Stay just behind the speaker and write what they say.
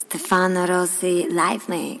Stefano Rossi Live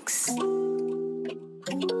Mix.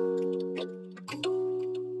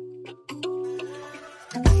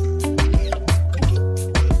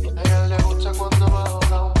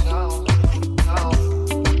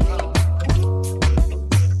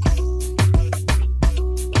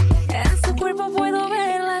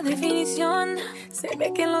 Se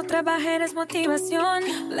ve que lo trabajé es motivación.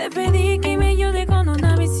 Le pedí que me ayude con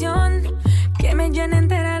una visión que me llene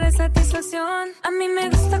entera de satisfacción. A mí me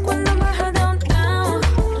gusta cuando baja downtown.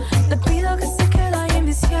 Le pido que se quede ahí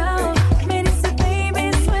enviciado. Me dice baby,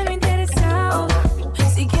 suelo interesado.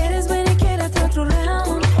 Si quieres ven y quédate otro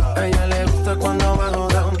round. A ella le gusta cuando bajo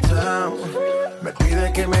downtown. Me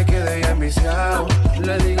pide que me quede ahí enviciado.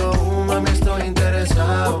 Le digo, mami, estoy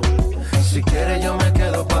interesado. Si quieres yo me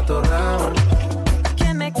quedo pa' tu round.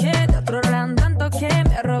 Me queda otro round, tanto que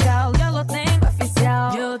me ha rogado, yo lo tengo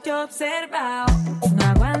oficial. Yo te he observado, no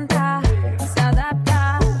aguanta, se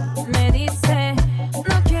adapta, me dice,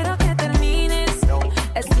 no quiero que termines.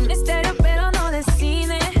 Es un misterio pero no de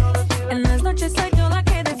cine. En las noches soy yo la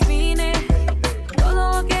que define todo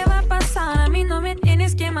lo que va a pasar, a mí no me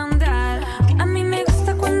tienes que mandar. A mí me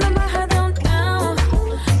gusta cuando baja downtown.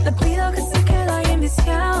 Le pido que se quede ahí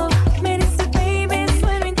enviciado. Me dice baby,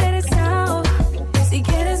 suelo interesado. Si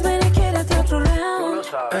quieres ven y quédate otro round.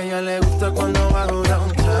 A ella le gusta cuando bajo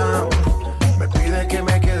downtown. Me pide que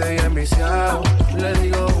me quede ahí enviciado. Le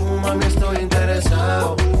digo, mami, estoy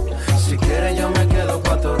interesado. Si quieres yo me quedo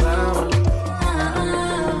pa' tu round.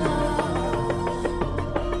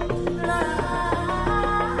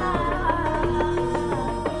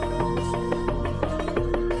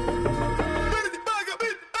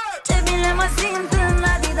 Ce bine mă simt în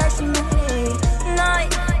Adidas și mei. Noi,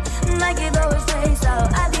 Nike 23 sau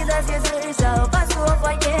Adidas e 3 sau pasul o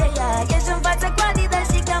foaie ea. Ești în față cu Adidas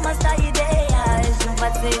și cam asta ideea. Ești în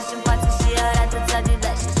față și arată-ți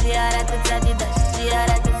Adidas. Și arată-ți Adidas. Și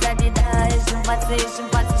arată-ți Adidas. Ești în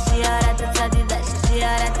față și arată-ți Adidas. Și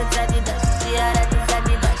arată-ți Adidas. Și arată-ți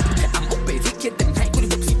Adidas. Am o pereche de Nike-uri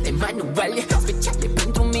vopsite manuale, speciale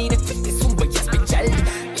pentru mine, fete sunt băieți speciali.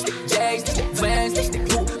 Niște J's, niște Vans, niște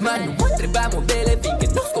Puma. Nu mă întreba modele, fiindcă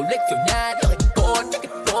nu-s colecționar. Eu report,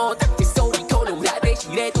 decât pot, accesorii colorate și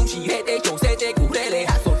retum și rete, șosete cu rele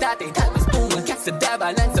asortate. Dar mi spun ca să dea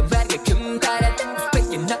balanță, meargă cântarea. Pe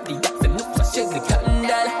în Adidas să nu faci ce zic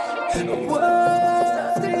candela.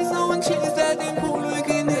 Trei sau încise timpului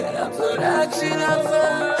când eram sărac și la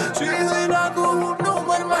fel. Și sunt acum un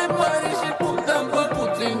număr mai mare și puteam pe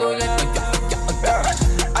puțin doi.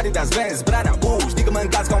 Adidas, Vans, Prada, știi că mă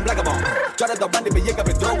încas ca un vagabond. Cioară dau bani de pe ei ca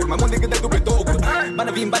pe droguri, mai mult decât ai tu pe droguri.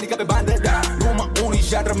 Bani vin, banii ca pe bandă, da, numai unii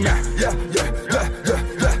și ară mea. Yeah, yeah, yeah, yeah,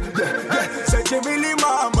 yeah, yeah, yeah. 10 mili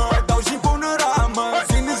mamă, dau și pun în ramă.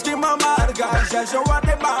 Țin-ți că mă marga și așa o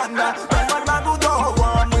de bandă. Mai mă cu două,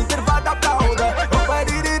 mă intervat aplaudă. O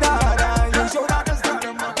păririrara, eu și-o rată stără,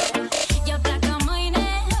 mă. Eu pleacă mâine,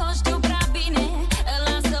 o știu prea bine. Îl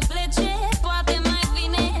las să plece, poate mai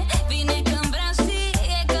vine. Vine când vrea și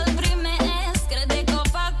e că-l primesc. Crede că o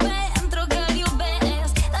fac pentru că-l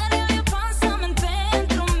iubesc. Dar eu e pansament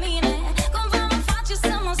pentru mine. Cumva mă face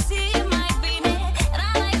să mă simt mai bine.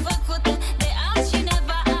 Rana-i făcută de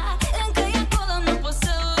altcineva. Încă e acolo, nu pot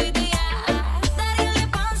să uit de ea. Dar el e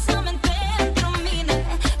pansament pentru mine.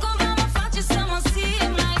 Cumva mă face să mă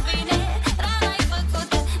simt mai bine. Rana-i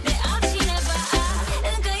făcută de altcineva.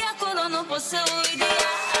 Încă e acolo, nu pot să uit de ea.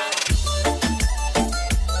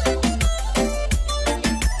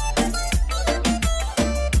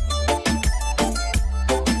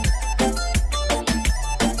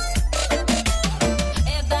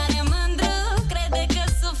 E tare mândru, crede că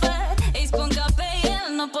sufer. Îi spun că pe el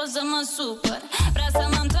nu pot să mă supăr. Vrea să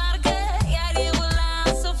mă întoarcă, iar eu îl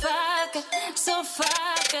las să o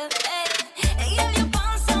facă, ei. El e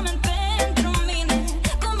pansament pentru mine.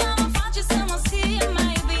 Cumva mă face să mă simt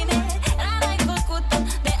mai bine. Rana-i făcută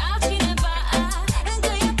de altcineva.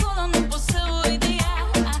 Încă e acolo, nu pot să uit de ea.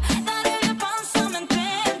 Dar el e pansament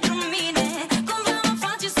pentru mine. Cumva mă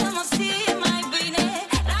face să mă simt mai bine.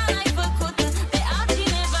 Rana-i făcută de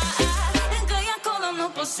altcineva. Încă e acolo, nu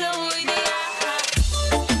pot să uit de ea.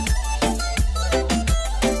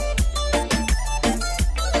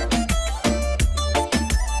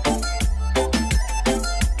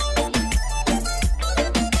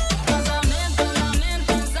 Pansament, pansament,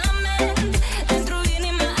 pansament. Pentru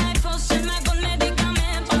inimă ai fost cel mai bun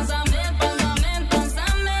medicament. Pansament, pansament,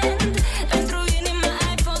 pansament. Pentru inimă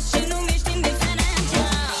ai fost și nu mi-ești indiferent.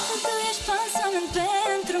 Tu ești pansament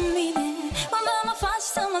pentru mine. Cumva mă faci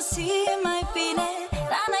să mă simt mai bine.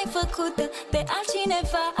 Rana-i făcută de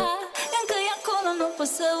altcineva. Încă e acolo, nu pot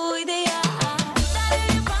să uit de ea. Dar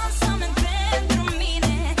el e pansament pentru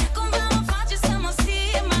mine. Cumva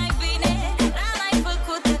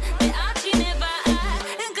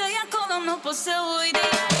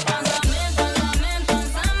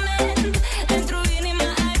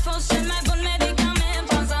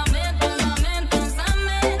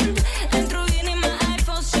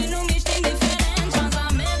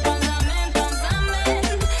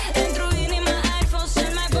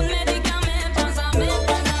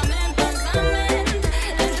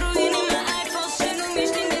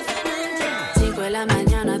la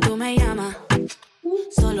mañana tú me llamas,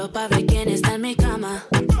 solo pa' ver quién está en mi cama.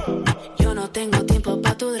 Yo no tengo tiempo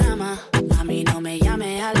pa' tu drama. A mí no me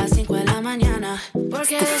llames a las 5 de la mañana.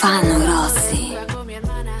 Stefano Grossi.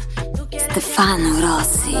 Stefano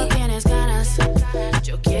Grossi. No tienes ganas.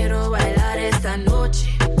 Yo quiero bailar esta noche.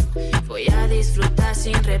 Voy a disfrutar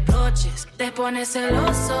sin reproches. Te pones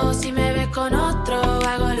celoso si me ves con otro.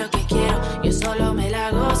 Hago lo que quiero, yo solo me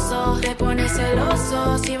la gozo. Te pones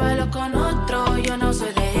celoso si bailo con otro. Yo no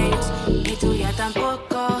soy de ellos, ni tuya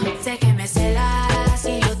tampoco. Sé que me celas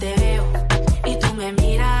si yo te veo y tú me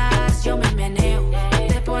miras, yo me meneo.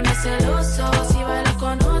 Te pones celoso si bailo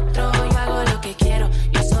con otro. Yo hago lo que quiero,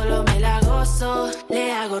 yo solo me la gozo.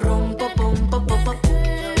 Le hago rum, pop, pum, pop, pop, pop.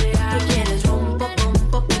 Tú quieres rum, pop, pum,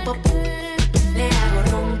 pop, pop, pop. Le hago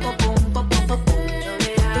rum, pop, pum, pop, pop, pop.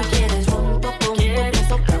 Tú quieres rum, pop, pum, pop,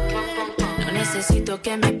 pop. No necesito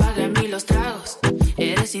que me paguen mí los tragos.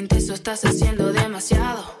 Eres intenso, estás haciendo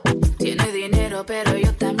demasiado. Tienes dinero, pero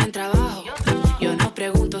yo también trabajo. Yo no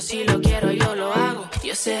pregunto si lo quiero, yo lo hago.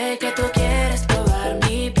 Yo sé que tú quieres probar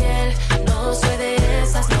mi piel. No soy de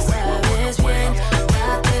esas, no sabes bien.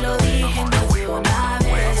 Ya te lo dije más de una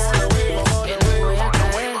vez, que no voy a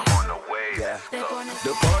caer.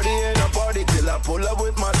 The party ain't a party till I pull up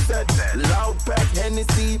with my set. Loud pack,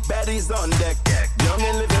 Hennessy, baddies on deck. Young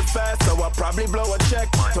and living fast, so I'll probably blow a check.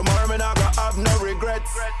 Tomorrow man, I gonna have no regrets.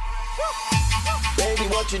 Baby,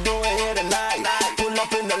 what you doing here tonight? Pull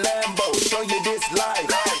up in the Lambo, show you this life.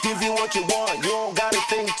 Give you what you want, you don't gotta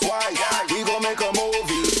think twice. We gon' make a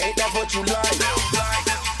movie, ain't that what you like?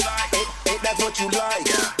 Ain't that what you like?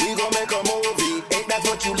 We gon' make a movie, ain't that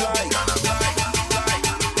what you like?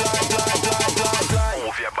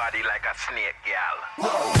 Move your body like a snake, girl.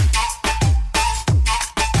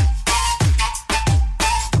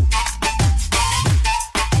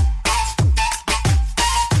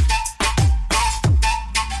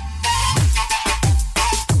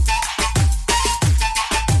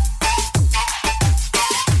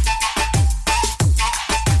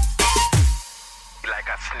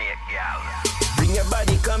 Bring your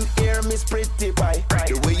body, come here, Miss Pretty Pie.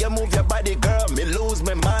 The way you move your body, girl, me lose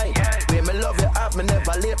my mind. Way me love you up, me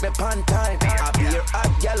never late me pan time. I be your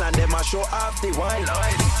hot girl and them I show off the wine.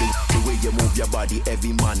 The way you move your body,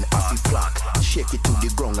 every man have to flock. Shake it to the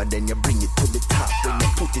ground and then you bring it to the top. When you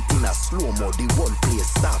put it in a slow-mo, the one place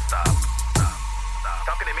stop.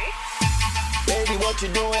 Talking to me? Baby, what you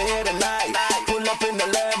doing here tonight? Pull up in the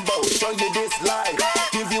Lambo, show you this life.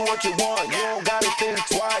 Give you what you want, you don't gotta think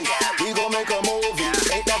twice. We gon' make a movie,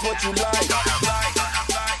 ain't that what you like?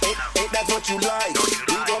 Ain't that what you like?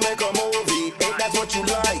 We gon' make a movie, ain't that what you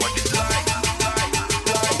like?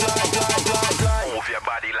 Move your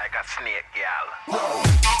body like a snake, girl.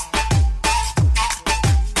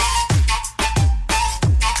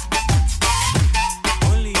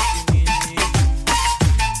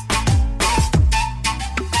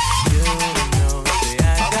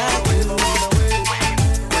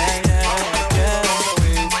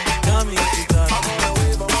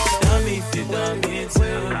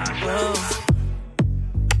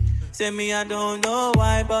 Say me, I don't know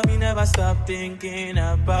why, but me never stop thinking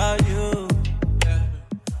about you.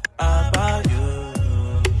 About you.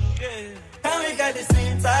 Can we get this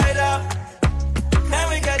thing tied up? Can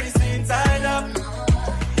we get this thing tied up?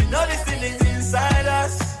 You know this thing is inside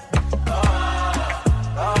us.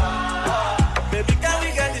 Baby, can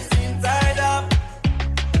we get this thing tied up?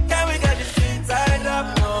 Can we get this thing tied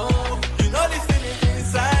up? No, you know this thing is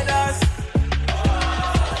inside us.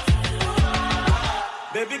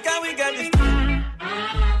 Baby, can we get this?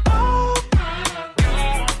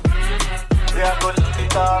 We are going to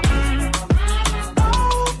get up.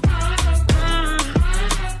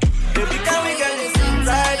 Baby, can we get this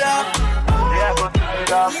inside up? We are going to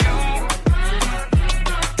get up.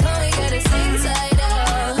 Can we get this inside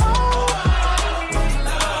up?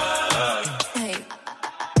 Hey,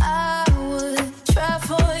 I would try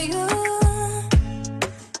for you.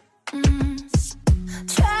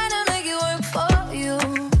 Try to make it work for you.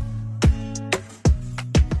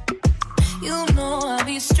 You know I'll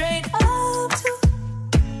be straight up to.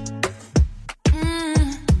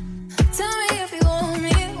 Tell me if you want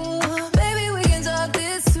me, ooh. Baby, we can talk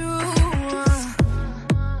this through.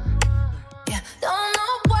 Yeah, don't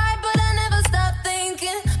know why, but I never stop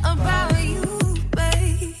thinking about you,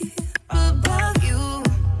 babe. About you.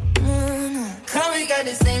 Can we get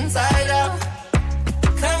this thing tied up?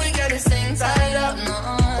 Can we get this thing tied up? No,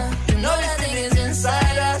 You know this thing is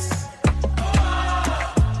inside us.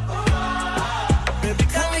 Baby,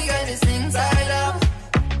 can we get this thing tied up?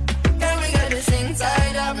 Can we get this thing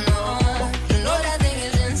tied up? No, you know that thing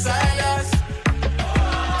is inside us.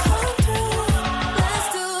 come through.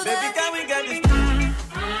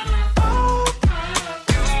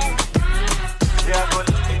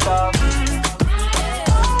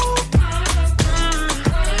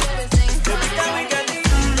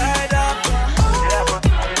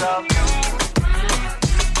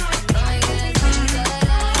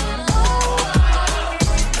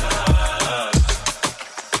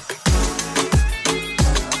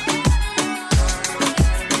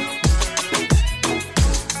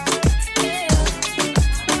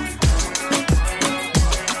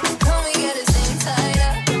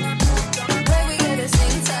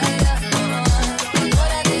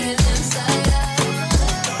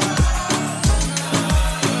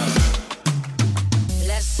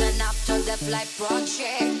 fly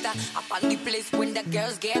project. Up on the place when the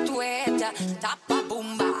girls get wet. Tapa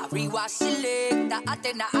boomba, rewash select.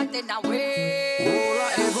 Atena, way. All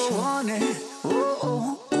I ever wanted,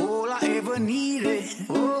 all I ever needed,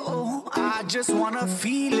 I just wanna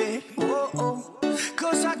feel it,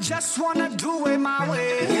 cause I just wanna do it my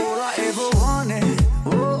way. All I ever wanted,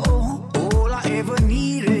 all I ever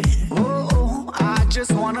needed, I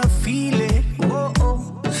just wanna feel it,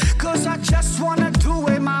 cause I just wanna do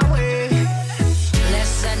it my way.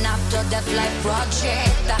 Listen up to the fly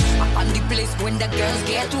project. Up on the place when the girls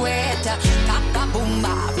get wet. Tapa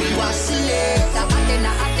boomba, rewash select.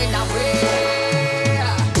 Atena, way.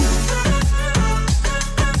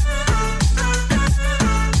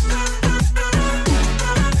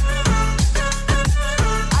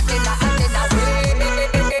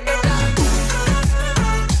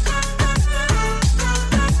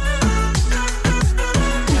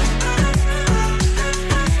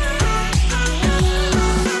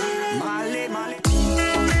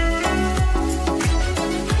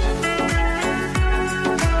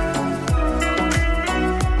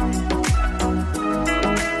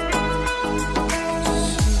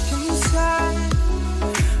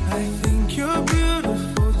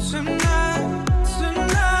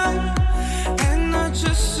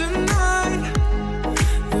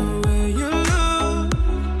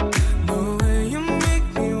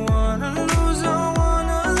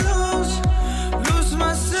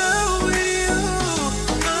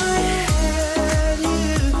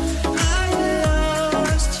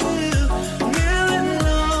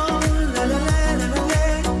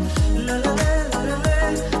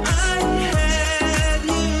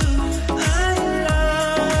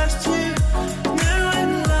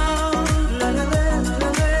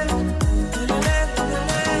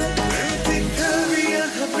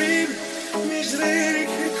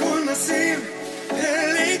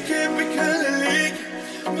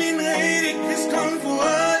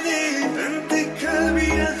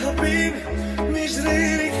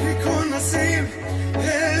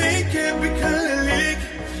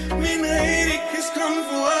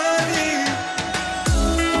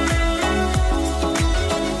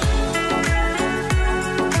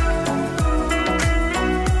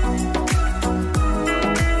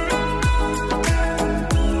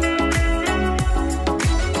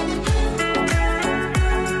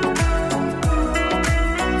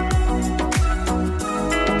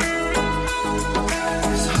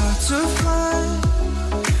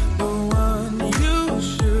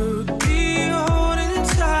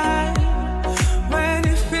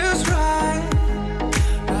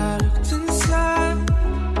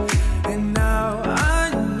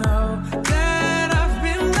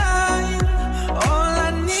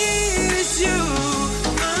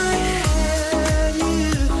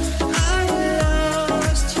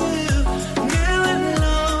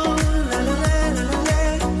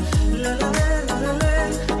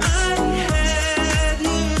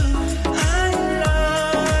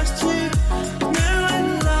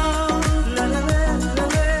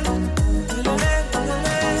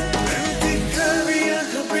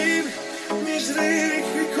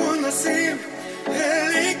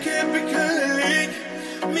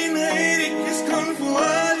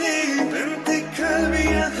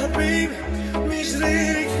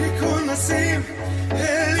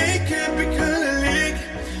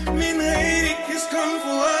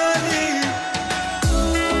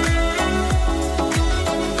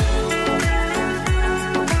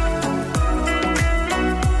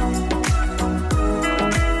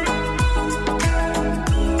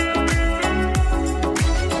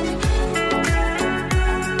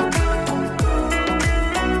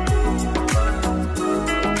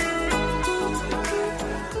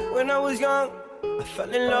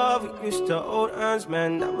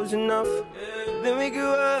 Man, that was enough. Then we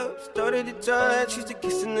grew up, started to touch. Used to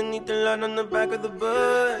kiss underneath the light on the back of the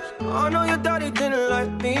bus. Oh no, your daddy didn't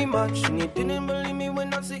like me much, and he didn't believe me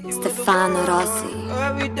when I said you Stefano Rossi.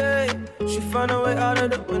 Every day, she found a way out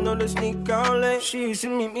of the window to sneak out late. She used to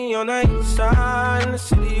meet me on the east side in the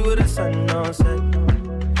city with the sun on set.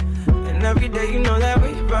 And every day, you know that we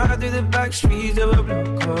ride through the back streets of a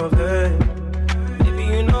blue Corvette. Baby,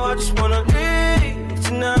 you know I just wanna leave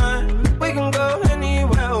tonight. We can go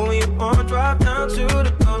anywhere we want. Drop down to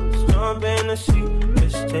the coast, jump in the sea.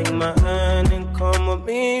 Just take my hand and come with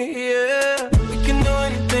me, yeah. We can do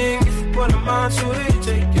anything if you put a mind to it. You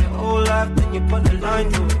take your whole life, then you put a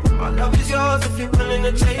line to it. My love is yours if you're willing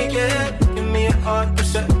to take it. Give me a heart,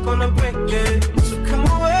 but I'm gonna break it. So come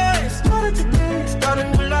away, start it today. Start a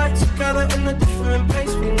new life together in a different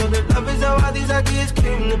place. We know that love is how all these ideas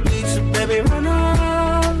came to be. So baby, run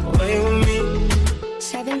away with me.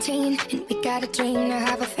 17 and we had a dream to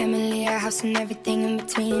have a family, a house and everything in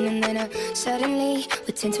between. And then suddenly,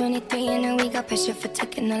 we're 10, 23, and then we got pressure for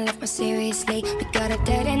taking our life more seriously. We got our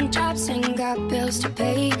dead end jobs and got bills to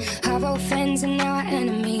pay. Our old friends and now our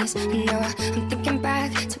enemies. And now I'm thinking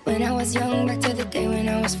back to when I was young, back to the day when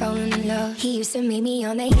I was falling in love. He used to meet me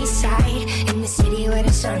on the east side, in the city where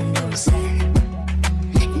the sun don't set.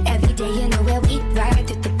 And every day, you know where we'd ride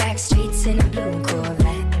through the back streets in a blue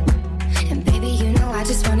Corvette. And baby, you know I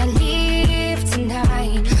just wanna live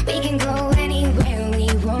tonight. We can go anywhere we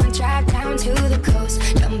want. Drive down to the coast,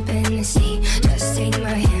 jump in the sea. Just take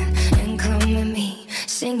my hand and come with me,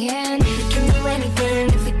 singing. We can do anything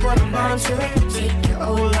if we put our mind to it. Take your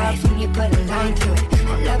old life and you put a line through it.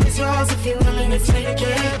 My love is yours if you're willing to take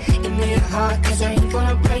it. Give me your heart, cause I ain't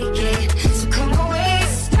gonna break it. So come away,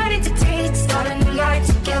 starting to date. Start a new life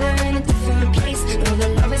together in a different place. Know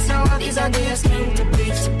that love is how all these ideas came to be.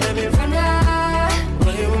 So baby, run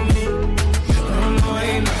away with me. Run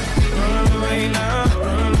away now, run away now,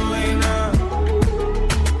 run away now.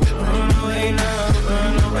 Run away now,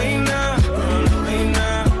 run away now, run away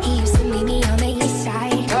now. He used to meet me on the east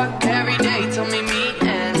side. Talk every day till me meet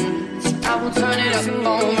ends. I will turn it up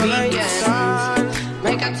on weekends.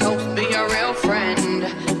 Make a toast, be a real friend.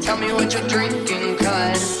 Tell me what you're drinking,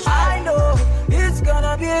 cause I know it's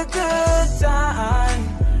gonna be a good time.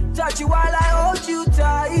 Touch you while I hold you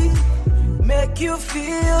tight. Make you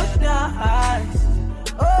feel nice.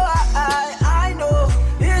 Oh, I know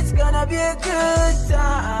it's gonna be a good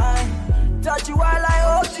time. Touch you while I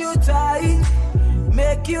hold you tight.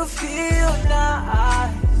 Make you feel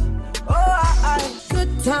nice. Oh,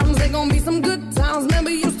 good times, they gon' be some good times.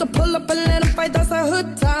 Remember used to pull up and let them fight, that's a hood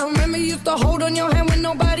time. Remember used to hold on your hand when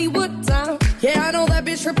nobody would time. Yeah, I know that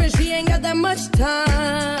bitch trippin', she ain't got that much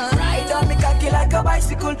time. Ride on me cocky like a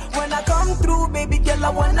bicycle. When I come through, baby girl,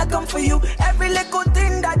 I wanna come for you. Every little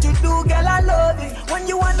thing that you do, girl, I love it. When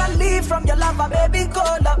you wanna leave from your lover, baby,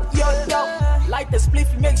 call up, yo. Like the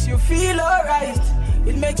spliff makes you feel alright.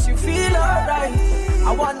 It makes you feel alright.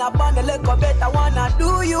 I wanna bond a little bit, I wanna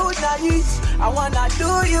do you nice. I wanna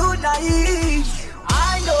do you nice.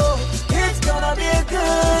 I know it's gonna be a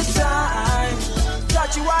good time.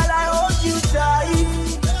 Touch you while I hold you tight.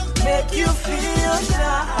 Make you feel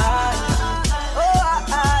nice. Oh,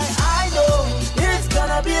 I know it's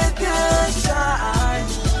gonna be a good time.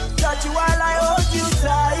 Touch you while I hold you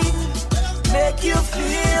tight. Make you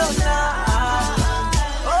feel nice.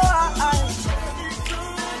 Oh,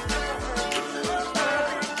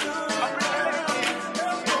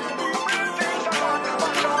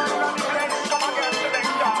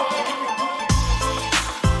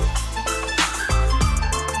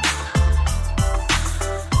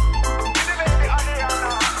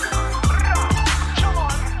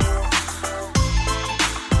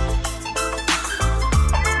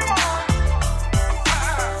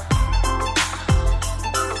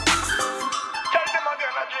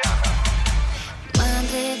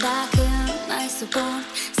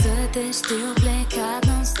 să te știu plecat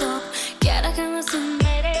non-stop. Chiar dacă mă sunt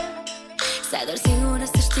mereu, stai doar sigură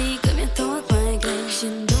să știi că mi-e tot mai greu. Și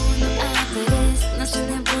nu apărez, nu sunt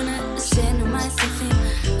nebună, ce numai să fim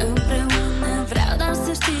împreună. Vreau doar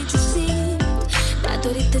să știi ce simt,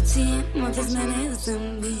 datorită ție mă vezi mereu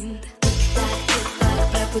zâmbind. Tic-tac, tic-tac,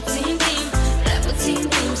 prea puțin timp, prea puțin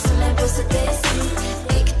timp să mai pot să te simt.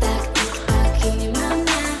 Tic-tac, tic-tac, inima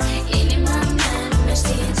mea, nu mai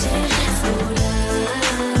știe ce spune.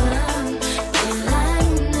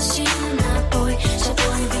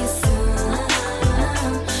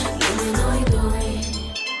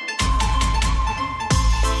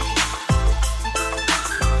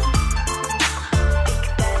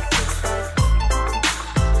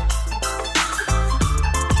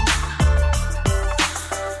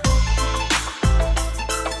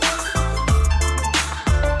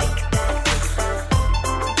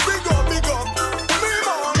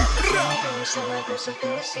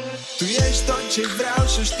 Tu ești tot ce vreau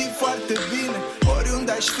și știi foarte bine.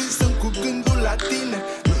 Oriunde aș fi sunt cu gândul la tine.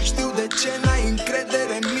 Nu știu de ce n-ai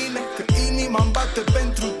încredere în mine, că inima-mi bate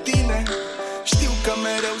pentru tine. Știu că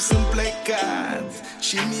mereu sunt plecat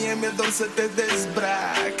și mie mi-e dor să te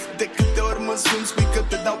dezbrac. De câte ori mă sun, spui că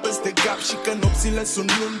te dau peste cap și că nopțile sunt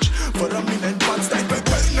lungi. Fără mine în pat stai pe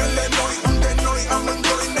pernele noi, unde noi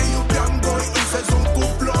amândoi ne iubeam doi în sezon cu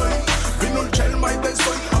ploi. Vinul cel mai de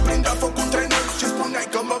soi aprindea foc între noi și spuneai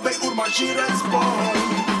că mă vei urma și război.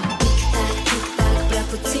 Tic-tac, tic-tac, prea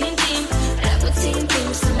puțin timp, prea puțin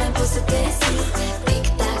timp să mai pot să te simt.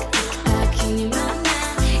 Tic-tac, tic-tac, inima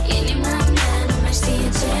mea, nu mai știe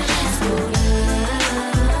ce zburăm.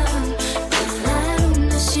 Până la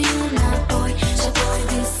lună și înapoi și apoi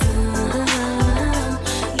visăm.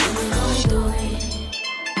 Numai noi doi.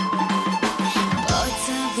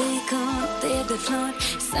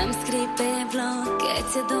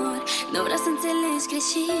 te dor. Nu vreau să înțelegi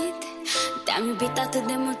greșit. Te-am iubit atât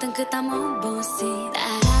de mult încât am obosit.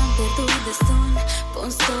 Dar am pierdut destul. Pun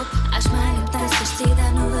stop, aș mai lupta să știi,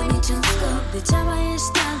 dar nu văd niciun scop. Degeaba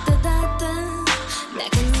ești altă dată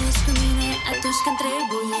dacă nu ești cu mine atunci când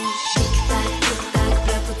trebuie. Tic-tac, tic-tac,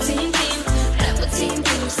 prea puțin timp. Prea puțin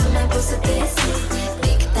timp să mai pot să te simt.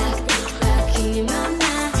 Tic-tac, tic-tac, inima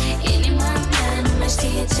mea nu mai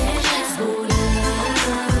știe ce spune.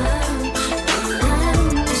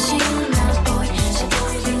 Și înapoi, și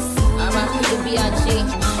apoi lăsăm. I'm rocking the B.I.G.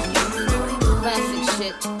 Classic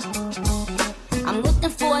shit. I'm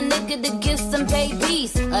looking for a nigga to give some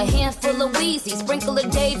babies, a handful of Weezy, sprinkle of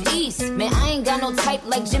Dave East. Man, I ain't got no type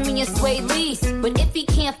like Jimmy and Sway Lee's, but if he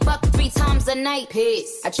can't fuck 3 times a night,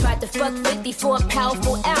 peace. I tried to fuck 50 for a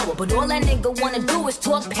powerful hour, but all that nigga wanna do is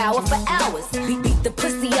talk power for hours. Beat the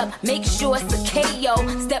pussy up, make sure it's a KO.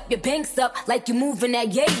 Step your banks up like you moving that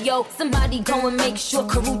yayo. Somebody go and make sure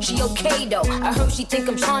Karuchi okay though. I heard she think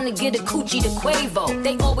I'm trying to get a coochie to Quavo.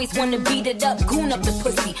 They always wanna beat it up, goon up the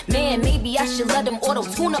pussy. Man, maybe I should let them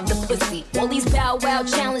auto-tune up the pussy. All these bow wow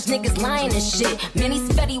challenge niggas lying and shit. Many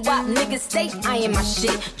Fetty Wap niggas stay eyeing my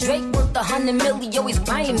shit. Drake worth 100 million, always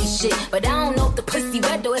buying me shit. But I don't know if the pussy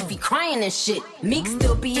red or if he crying and shit. Meek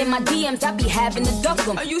still be in my DMs, I be having to duck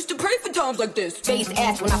him. I used to pray for times like this. Face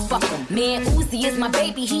ass when I fuck him. Man, Uzi is my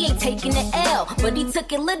baby, he ain't taking the L. But he took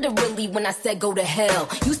it literally when I said go to hell.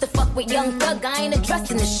 Used to fuck with Young Thug, I ain't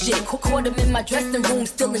addressing this shit. Caught him in my dressing room,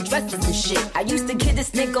 still in dresses and shit. I used to get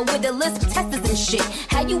this nigga with a list of testers and shit.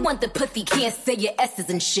 How you want the pussy, can't say your S's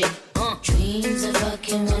and shit. Dreams of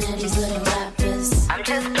fucking one of these little rappers. I'm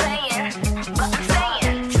just playing, but I'm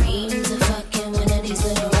saying. Dreams of fucking one of these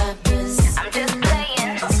little rappers. I'm just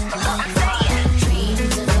playing, but I'm saying.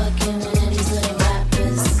 Dreams of fucking one of these little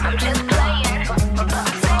rappers. I'm just playing, but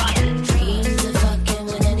I'm saying. Dreams of fucking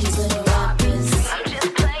one of these little rappers. I'm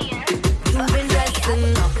just playing. You've been dressing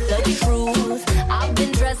up the truth. I've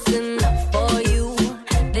been dressing up for you.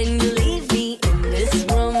 Then you leave me in this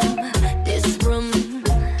room.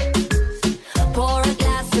 Pour a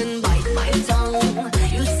glass and bite my tongue.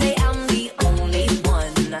 You say I'm the only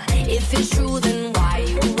one. If it's true, then why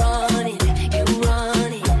you run it? You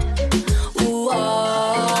run it. Ooh,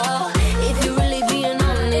 oh. If you're really being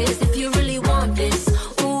honest, if you really want this,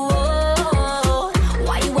 ooh, oh.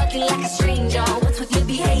 Why you acting like a stranger? What's with your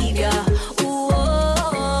behavior? Ooh,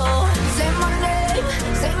 oh. Say my name,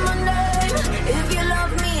 say my name. If you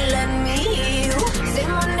love me, let me hear you. Say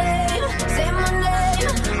my name, say my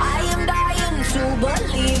name. I am dying to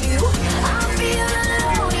believe you. I feel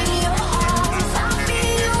alone in your arms. I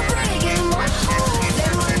feel you breaking my heart.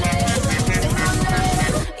 Say my name, say my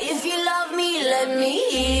name. If you love me, let me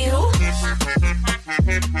hear you.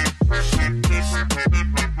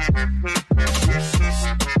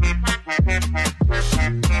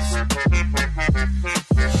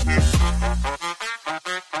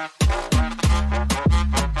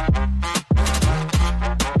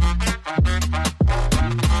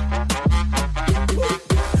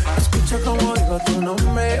 Escucha como digo tu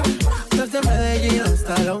nombre, desde Medellín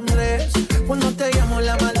hasta Londres. Cuando te llamo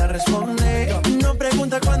la mala responde. No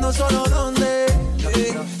pregunta cuándo, solo dónde.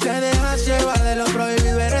 Te dejas llevar de lo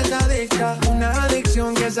prohibido, eres adicta. Una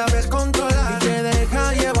adicción que sabes controlar. Y te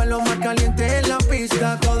deja llevar lo más caliente en la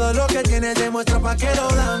pista. Todo lo que tienes demuestra pa' que lo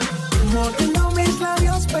dan. Mordiendo mis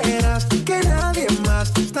labios, esperas que nadie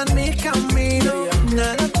más está en mi camino.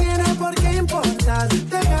 Nada tiene por qué importar,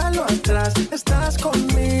 déjalo atrás, estás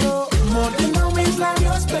conmigo. Mordiendo mis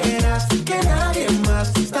labios, esperas que nadie más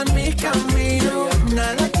está en mi camino.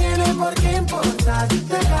 Nada tiene por qué importar,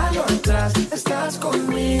 déjalo atrás, estás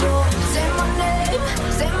conmigo. Say my name,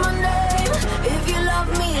 say my name. If you love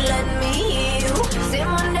me, let me hear you. Say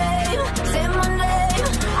my name, say my name.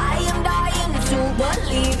 I am dying to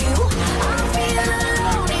believe you. I feel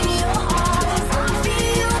alone in your arms. I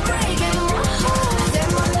feel you breaking my heart. Say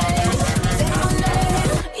my name, say my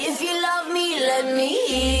name. If you love me, let me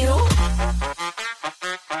hear you.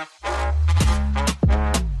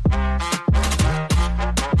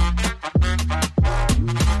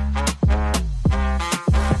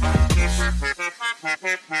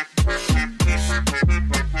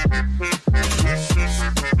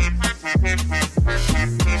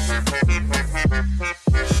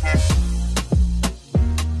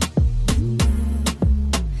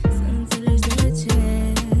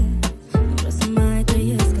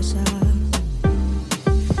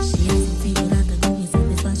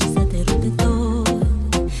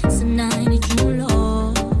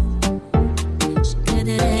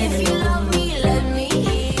 If you love me, let me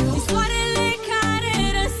hear you. Soarele care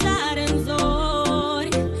răsare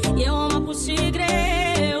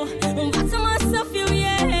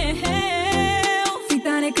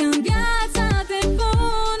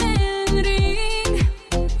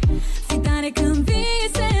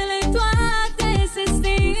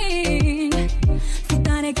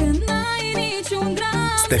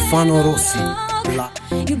Stefano Rossi,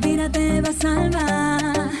 iubirea te va salva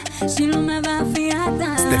și lumea va fi a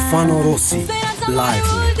ta. Stefano Rossi, live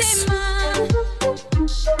mix.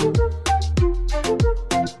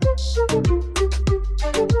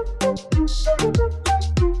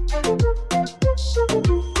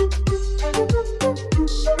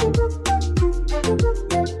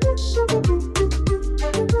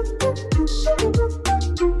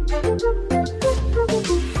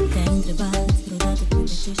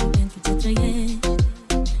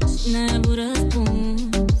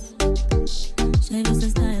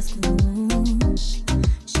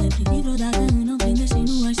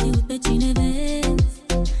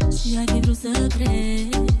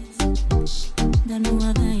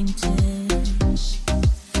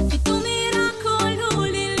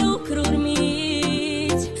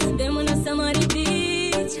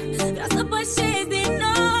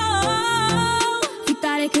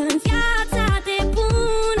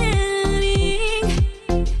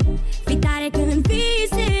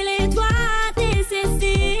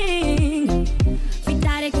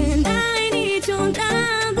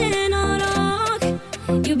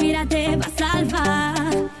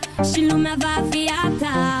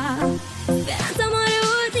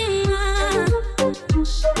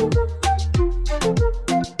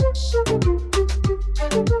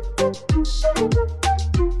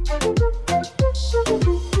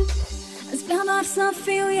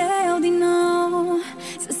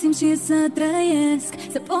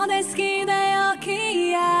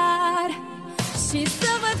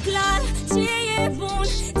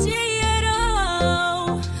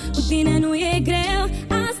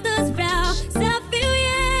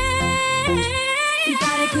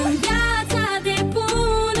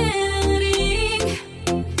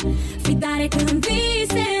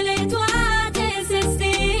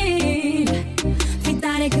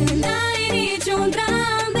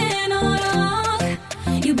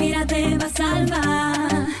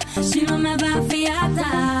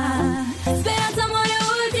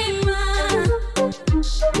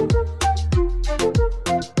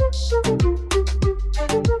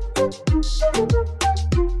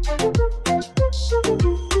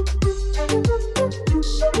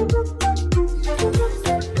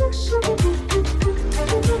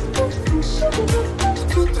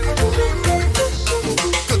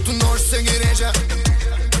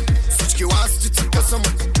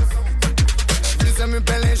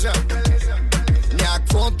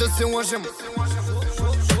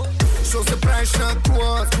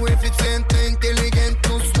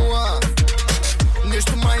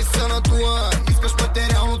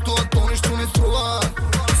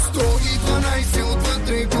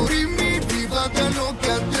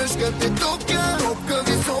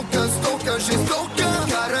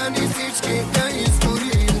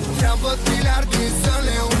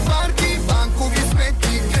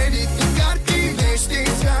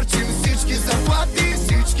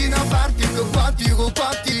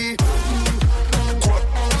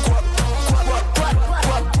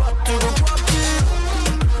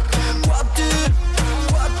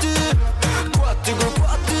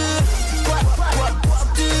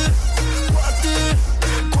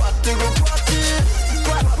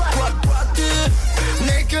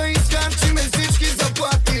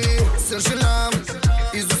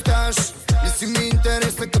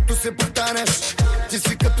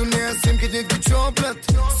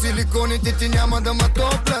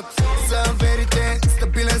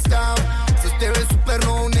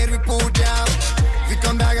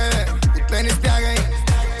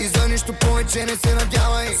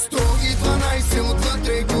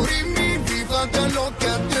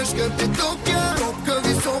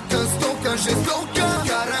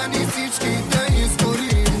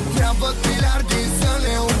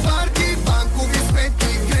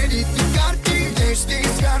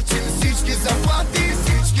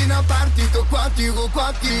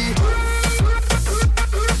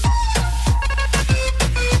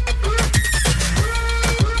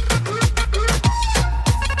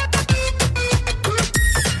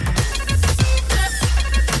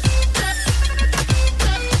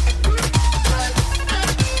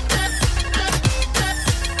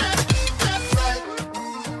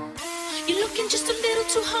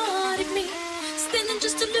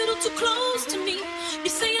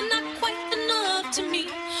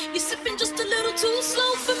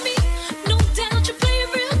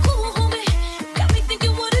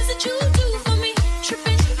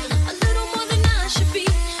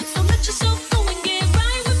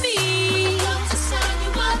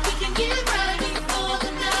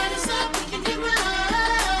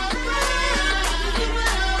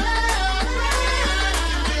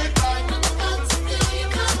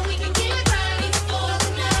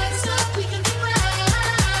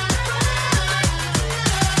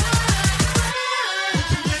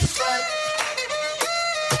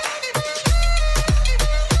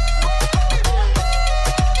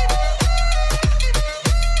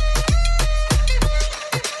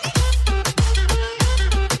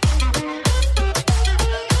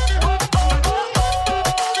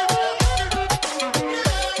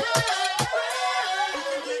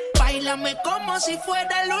 si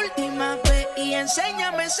fuera la última vez. Y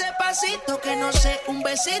enséñame ese pasito que no sé, un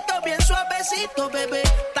besito bien suavecito, bebé.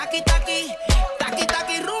 Taqui, taqui, taqui,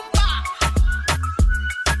 taqui, rumba.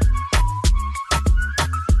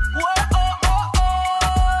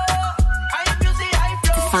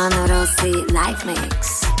 Stefano Rossi Live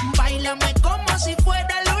Mix. Báilame como si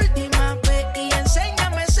fuera la última vez. Y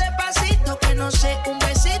enséñame ese pasito que no sé, un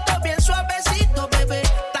besito bien suavecito, bebé.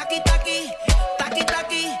 Taqui, taqui, taqui,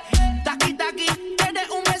 taqui, taqui, taqui. ¿Quieres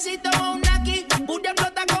un besito o un aquí? Booty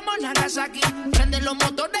explota como Nagasaki. Prende los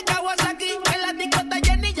motores Kawasaki. En la disco está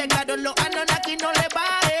llena y llegaron los Anunnaki. No le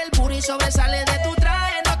baje, el booty sobresale de tu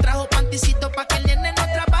traje. No trajo panticito pa' que el nene no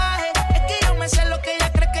trabaje. Es que yo me sé lo que ella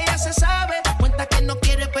cree que ya se sabe. Cuenta que no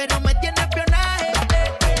quiere pero me tiene espionaje.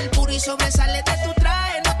 El booty sobresale de tu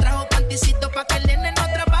traje. No trajo panticito pa' que el nene no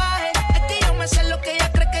trabaje. Es que yo me sé lo que ella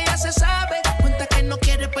cree que ya se sabe. Cuenta que no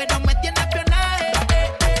quiere pero me tiene espionaje.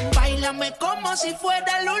 Báilame como si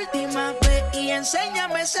fuera la última vez. Y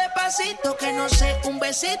enséñame ese pasito que no sé, un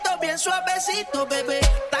besito bien suavecito, bebé.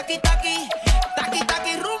 Taqui, taqui, taqui,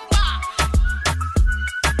 taqui, rumba.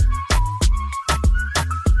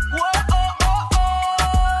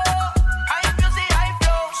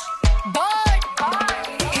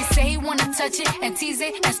 Touch it and tease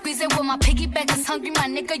it and squeeze it. When my piggyback is hungry, my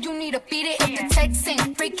nigga, you need to feed it. If the text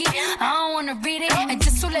ain't freaky, I don't wanna read it. And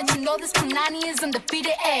just to let you know, this Punani is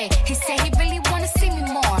undefeated. Ay, he said he really wanna see me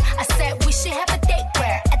more. I said we should have a date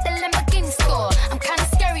where at the Lamborghini store. I'm kinda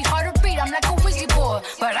scary, hard to read. I'm like a Ouija board,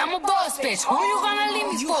 but I'm a boss bitch. Who you gonna leave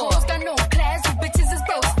me for? Got no class, you bitches is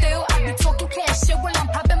broke still. I be talking cash shit while I'm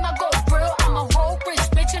popping my gold grill. I'm a whole rich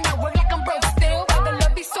bitch and I work like I'm broke still. Why the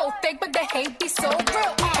love be so fake, but the hate be so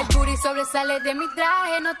real. Sobresale de mi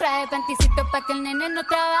traje, no traje panticito pa' que el nene no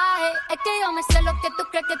trabaje. Es que yo me sé lo que tú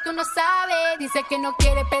crees que tú no sabes. Dice que no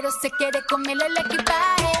quiere, pero se quiere comerle el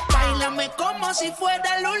equipaje. Báilame como si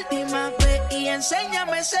fuera la última vez. Y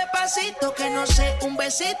enséñame ese pasito que no sé, un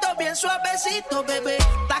besito bien suavecito, bebé.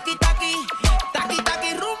 Taqui, taqui, taqui,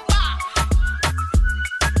 taqui, rumba.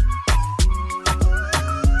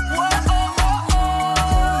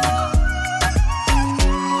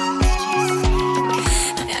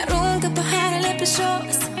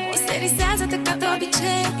 Isterizează-te ca de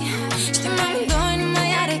obicei. Știm amândoi, nu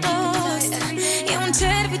mai are rost. E un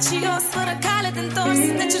cer vicios, fără cale de întors.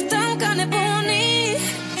 Ne certăm ca nebunii,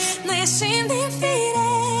 noi ieșim din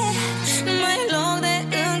fire. Nu mai e loc de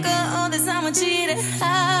încă o dezamăgire.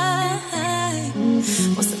 Hai.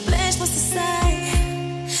 Poți să pleci, poți să stai,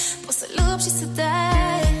 poți să lupți și să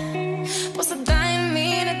dai. Poți să dai în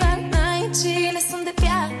mine, dar n-ai cine sunt de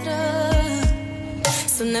piatră.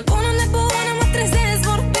 Sunt nebună, nebună, mă trezesc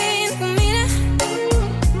vorbind cu mine.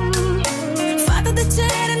 Fată de ce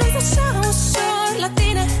renunț așa ușor la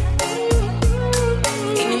tine?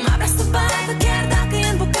 Inima vrea să bată chiar dacă e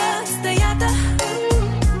în bucăți tăiată.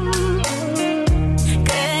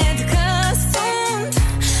 Cred că sunt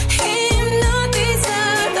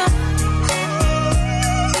hipnotizată.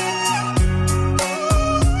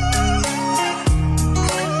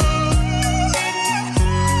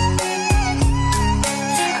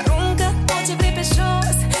 Aruncă tot ce vrei pe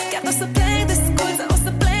jos. Chiar o să plec de sculță, o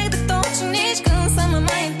să plec de tot și nici când să mă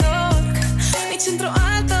mai întorc. Nici într-o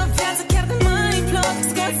altă viață chiar de mai flot.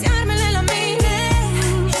 Scoți armele la mine,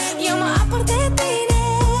 eu mă apăr de tine.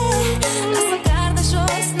 Lasă garda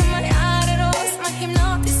jos, nu mai are rost, m-ai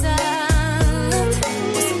hipnotizat.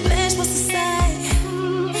 Poți să pleci, poți să stai,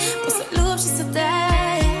 poți să lupți și să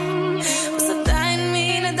dai. Poți să dai în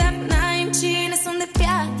mine, dar n-ai în cine sunt de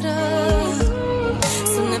piatră.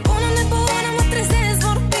 Sunt nebună, nebună, mă trezesc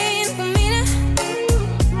vorbind cu mine.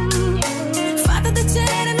 Fată de ce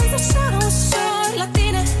renunț așa ușor la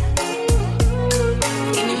tine?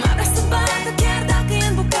 Inima vrea să bată chiar dacă e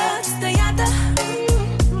în bucăți tăiată.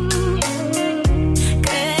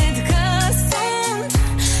 Cred că sunt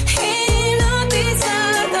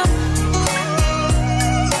hipnotizată.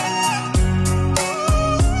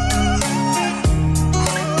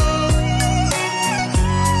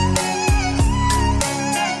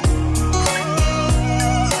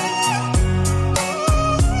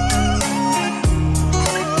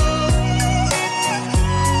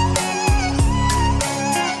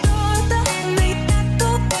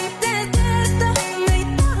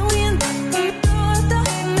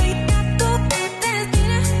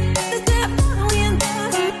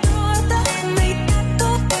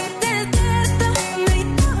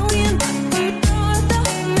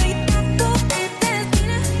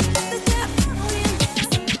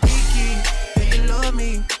 Do you love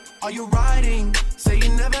me? Are you riding? Say you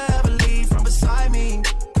never ever leave from beside me.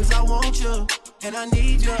 Cause I want you, and I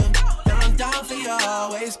need you. And I'm down for you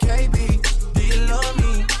always, KB. Do you love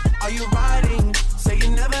me? Are you riding? Say you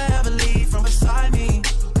never ever leave from beside me.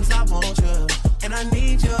 Cause I want you, and I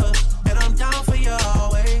need you, and I'm down for you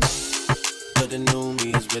always. But the new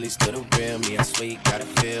me is really still the real me. I swear you gotta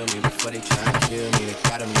feel me before they try and kill me. They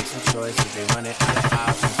gotta make some choices, they running out of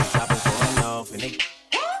options. They stopping going off, and they...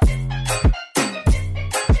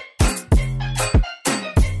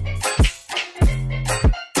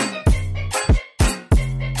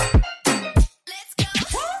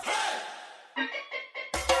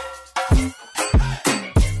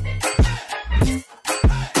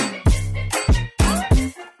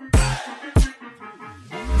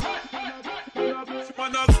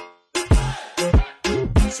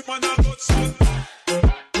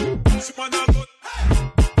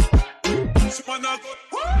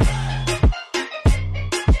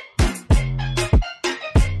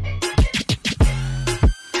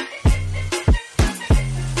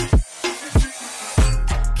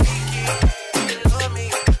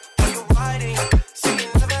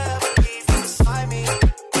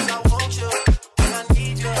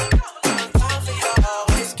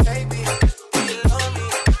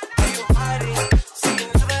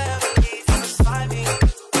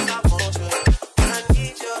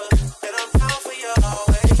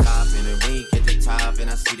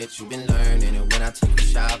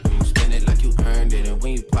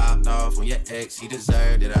 He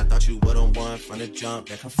deserved it. I thought you would've won from the jump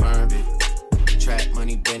that confirmed it. Trap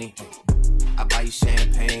money, Benny. I buy you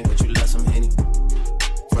champagne, but you love some Henny.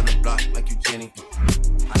 From the block like you Jenny.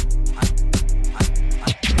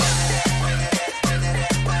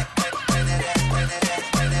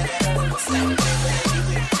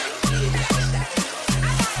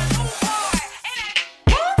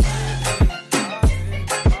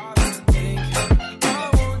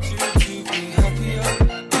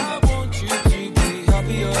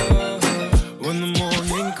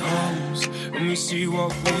 See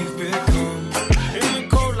what we've become. In the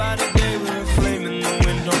cold light of day, we're a flame in the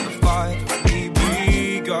wind on the fire that we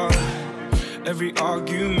begun. Every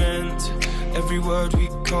argument, every word we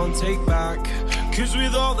can't take back. Cause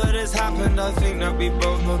with all that has happened, I think that we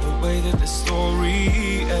both know the way that the story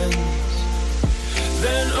ends.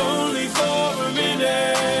 Then only for a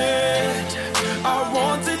minute, I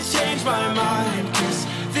want to change my mind. Cause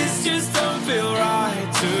this just don't feel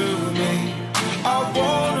right to me. I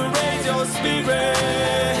wanna raise your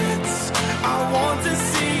spirits. I want to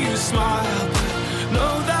see you smile, but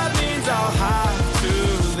no, that means I'll have to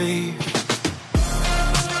leave.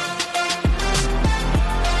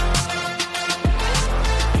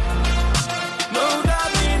 No, that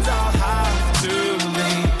means I'll have to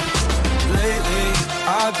leave. Lately,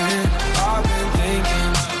 I've been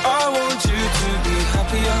thinking, I want you to be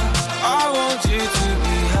happier. I want you to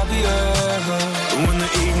be happier. When the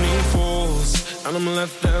evening falls and I'm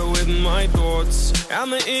left there with my thoughts,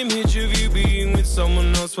 and the image of you being with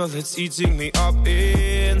someone else, well, it's eating me up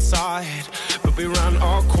inside. But we ran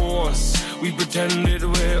our course, we pretended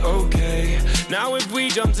we're okay. Now if we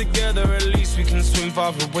jump together, at least we can swim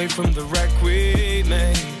far away from the wreck we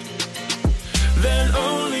made. Then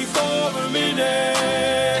only for a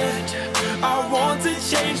minute, I want to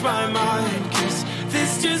change my mind. Cause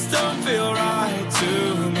this just don't feel right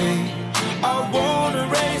to me. I wanna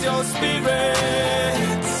raise your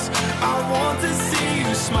spirits. I want to see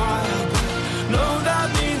you smile, but no, that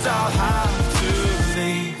means I'll have to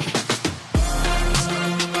leave.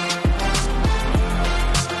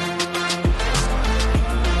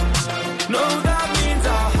 No, that means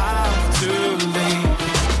I'll have to leave.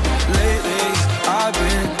 Lately, I've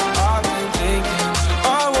been thinking,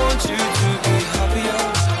 I want you to be happier.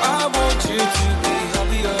 I want you to be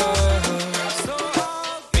happier. So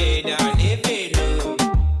pedale velo,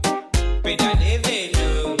 pedale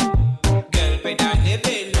velo, girl pedale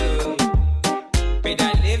velo,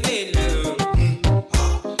 pedale velo.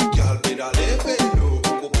 Girl pedale velo,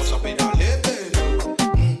 como ça pedale velo.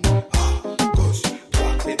 Gauche,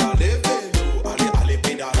 droite pedale velo, allez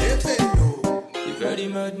pedale velo. Il fait des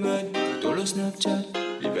mad, tout le Snapchat.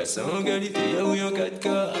 Les versants en qualité, oui en 4K.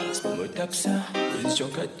 C'est pour me tape ça, position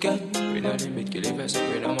 4-4. Pédale limite que les versants,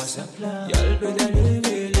 pédale moi ça plat. Y'a le pédale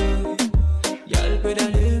vélo, y'a le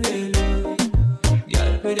pédale vélo, y'a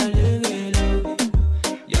le pédale vélo,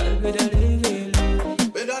 y'a le pédale vélo.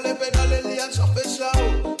 Pedale, lial, ça fait ça.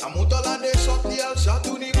 La moto la descente, lial, ça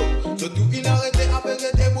tout niveau. Surtout inarrêté avec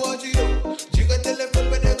des bois du dos. J'irai téléphone,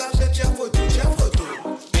 pédale, c'est chien photo.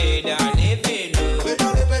 Pédale vélo,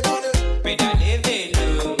 Pedale, pédale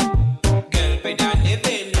vélo, girl pédale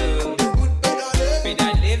vélo,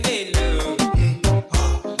 pédale vélo.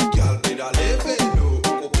 girl pedale velo,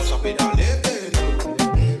 como ça pedale velo.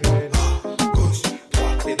 Gauche,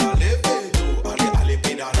 droite pedale velo,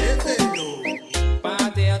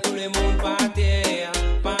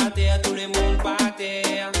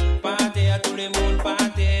 tout le monde par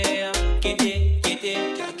terre. Kété,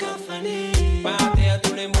 cacophonie. Par terre,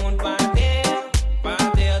 tout le monde par terre.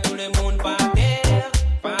 Par terre, tout le monde par terre.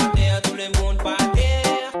 Par terre, tout le monde par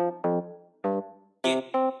terre.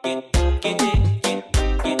 Kété.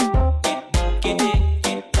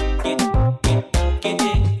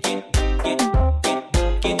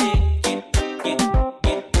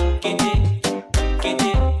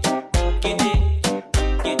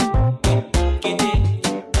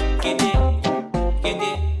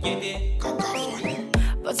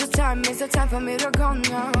 It's the time for me to go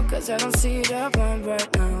now, cause I don't see the point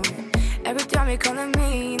right now. Every time you're calling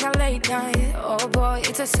me in a late night, oh boy,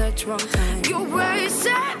 it's a such wrong time. You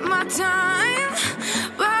wasted my time,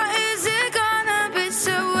 why is it gonna be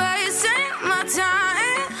so wasting my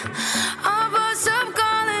time? Oh boy, stop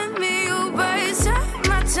calling me, you wasted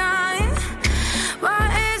my time. Why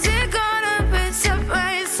is it gonna be so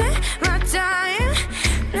wasting my time?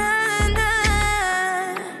 Nah, nah.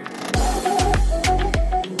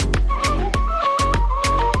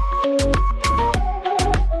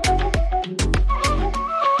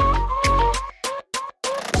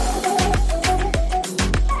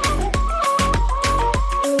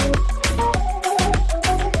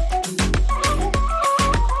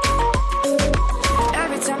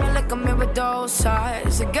 Those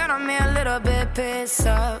eyes, it got on me a little bit pissed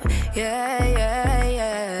off. Yeah, yeah,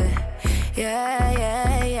 yeah, yeah,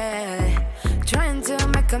 yeah, yeah. Trying to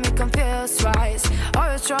make me confused twice.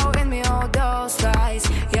 Always throwing me all those lies.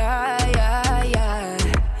 Yeah, yeah, yeah,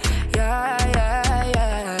 yeah, yeah,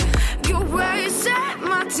 yeah. You wasted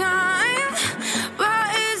my time.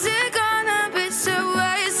 Why is it gonna be so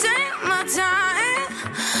wasting my time?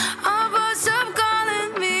 Oh, but stop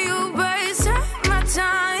calling me, you wasted my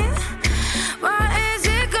time. Why is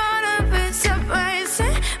it gonna be so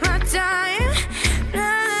wasting my time?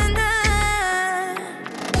 Nah, nah.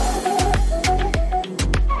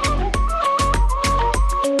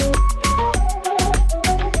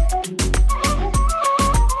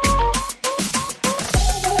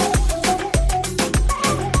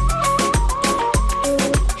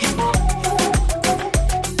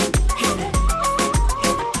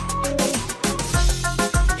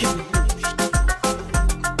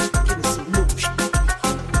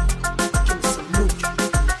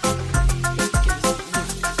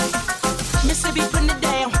 Mississippi putting it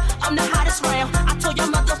down, I'm the hottest round. I told your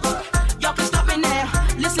mother, y'all can stop me now.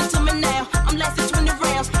 Listen to me now, I'm lasting 20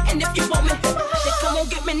 rounds. And if you want me, then come on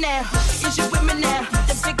get me now. Is you with me now?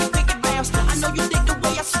 The biggie bounce. I know you dig the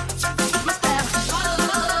way I switch my style.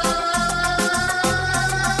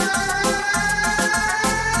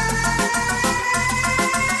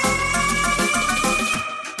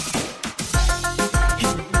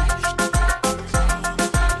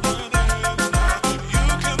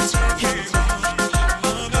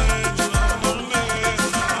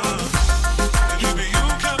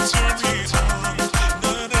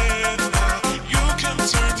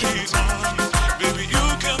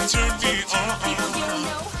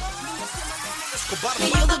 Here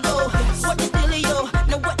you go, what the dealio?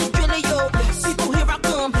 Now what the drillio? People, here I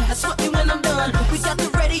come. That's what me when I'm done. We got the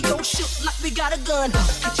radio shoot like we got a gun.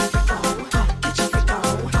 Get your freak on, get your freak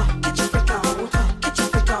on, get your freak on, get your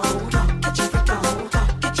freak on, get your freak on,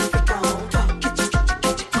 get your freak on, get your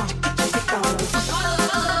freak on.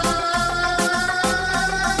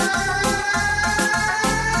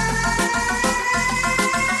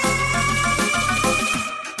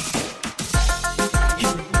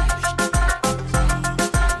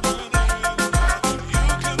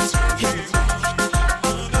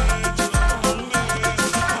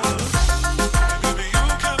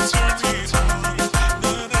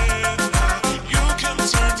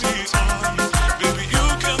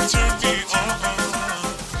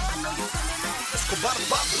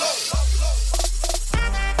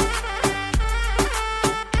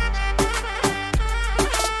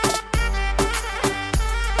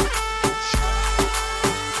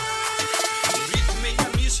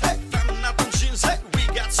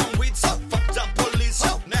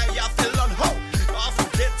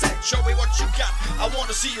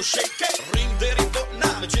 See you shake it. Ring der I tot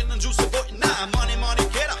na, me gin and juice boy na. Money,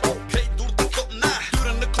 get up. Okay, door de kop na.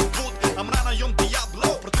 Duren de kapot, am rana jom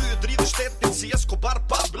Diablo. Per 2-3 de stad, dit zie Escobar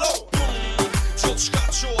Pablo. Boom, shot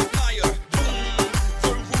schat, shot Meyer. Boom,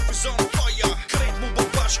 full roof is on fire. Kreet mo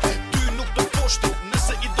babashk, du nog de posten.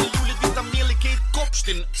 Nesse I de lulit, dit am neerlijkheid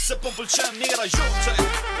kopstin. Se pompeltje nera jote.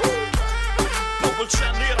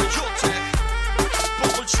 Pompeltje nera jote.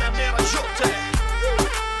 Pompeltje nera jote.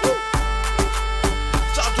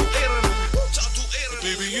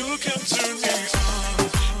 Baby, you can turn me on,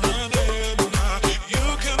 na na na. You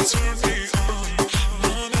can turn me on,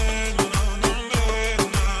 na na na na.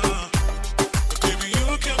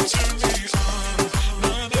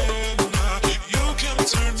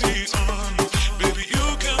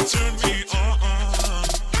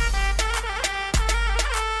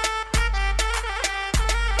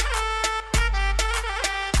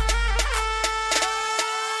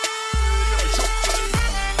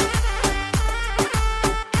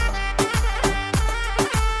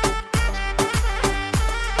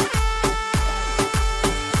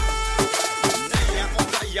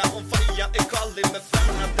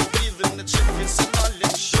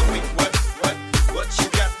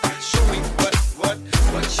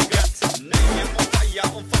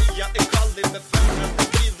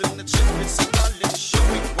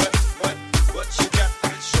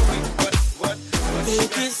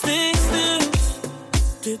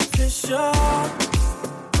 shot.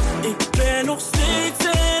 Ik ben nog steeds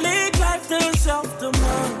en ik blijf dezelfde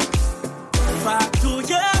man. Vaak doe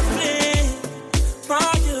je vreemd,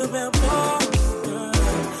 maar je bent bang.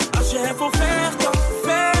 Als je ervoor vecht, dan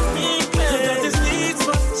vecht ik mee. Dat is niets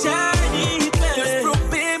wat jij niet bent. Dus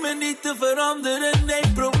probeer me niet te veranderen,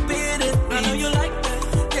 nee, probeer het niet. I know you like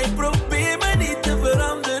that. Nee, probeer me niet te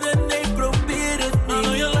veranderen, nee, probeer het niet. I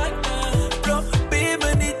know you like that. Probeer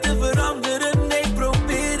me niet te veranderen, nee,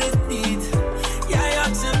 probeer het niet. Jij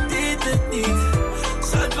accepteert het niet.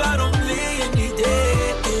 Schat, waarom leer je niet?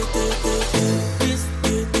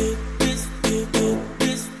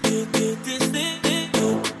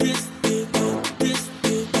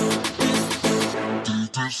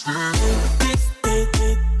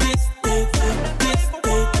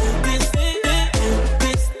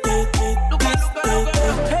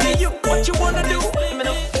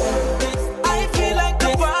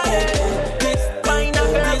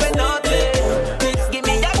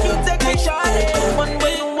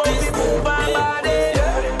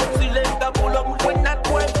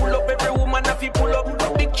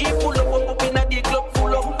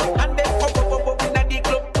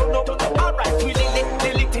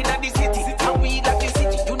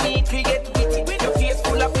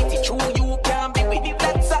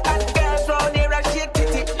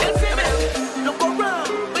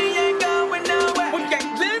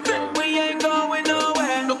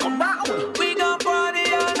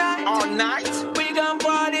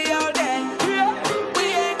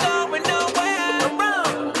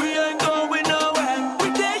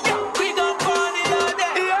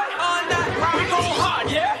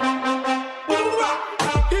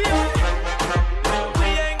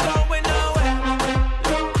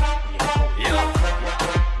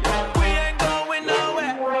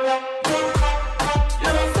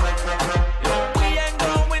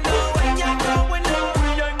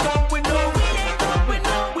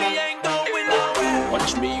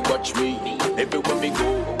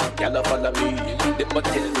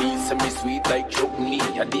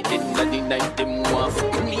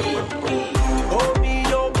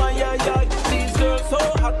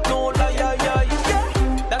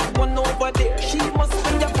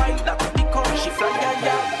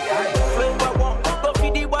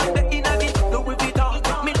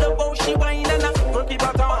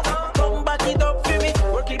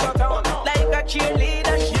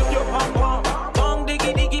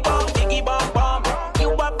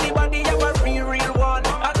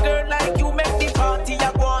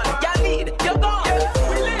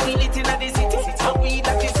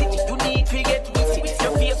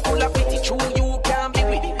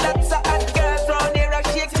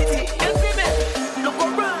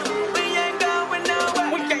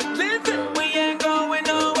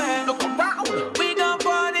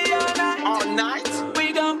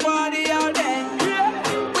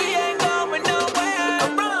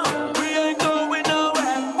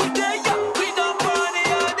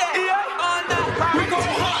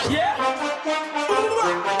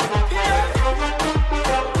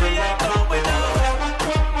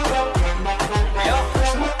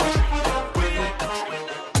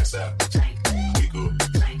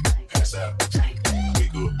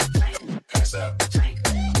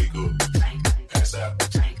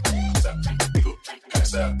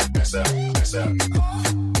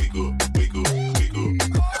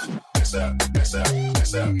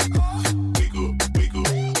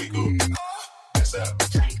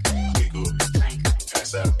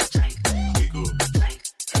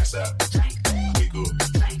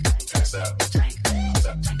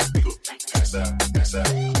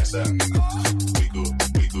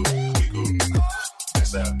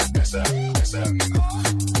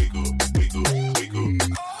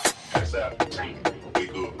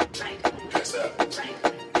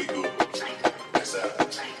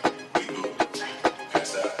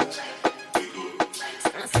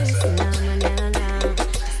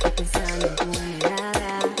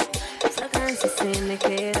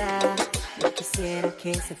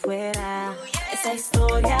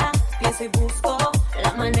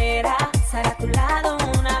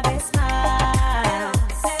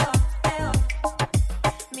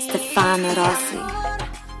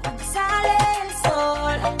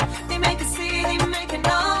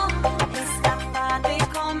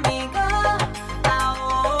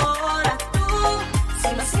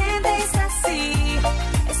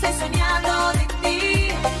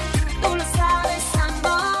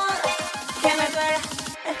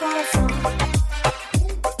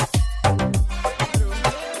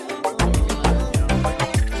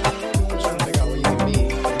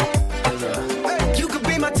 You could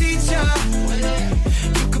be my teacher,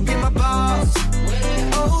 you could be my boss.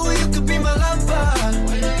 Oh, you could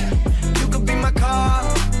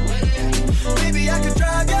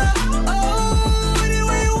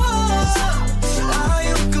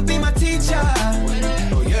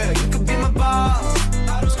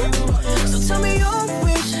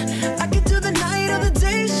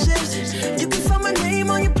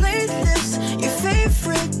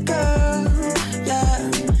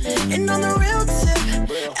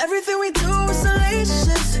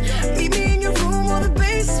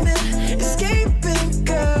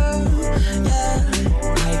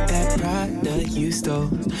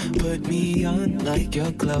like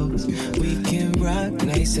your clothes. We can rock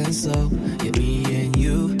nice and slow. Yeah, me and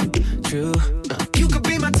you, true. You could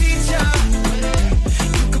be my teacher.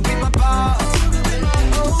 You could be my boss.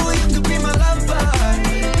 Oh, you could be my lover.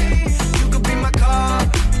 You could be my car.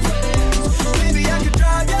 Maybe I could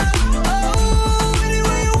drive you. Oh,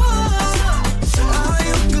 anywhere you want. Oh,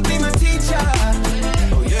 you could be my teacher.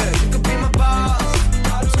 Oh yeah, you could be my boss.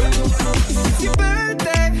 It's your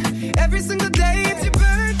birthday. Every single day it's your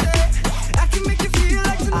birthday. I can make you feel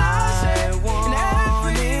like tonight. I want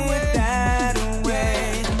it that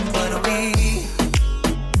way. But we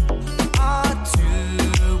are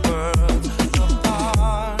two worlds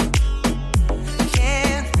apart.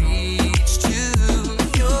 Can't reach to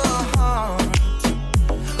your heart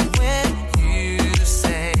when you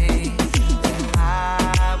say that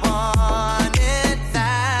I want it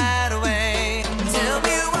that way. Tell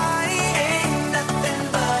me why ain't nothing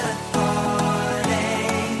but a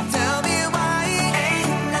heartache. Tell me why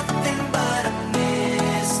ain't nothing but a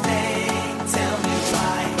mistake. Tell me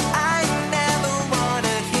why I never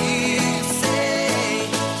wanna hear you say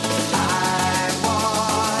I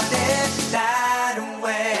want it that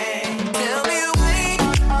way. Tell me why.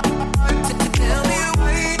 Tell me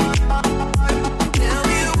why. Tell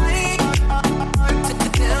me why.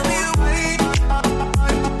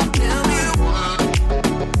 Tell me why. Tell me why.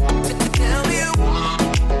 Tell me why.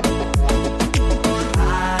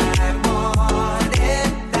 I want it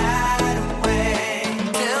that way.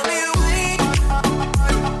 Tell me why.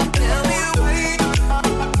 Tell me why.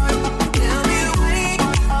 Tell me why.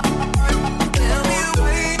 Tell me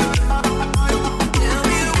why. Tell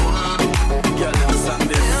me why. Girl, listen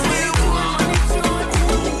this. Tell me why.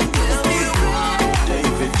 Tell me why.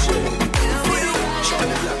 David J. Tell me why.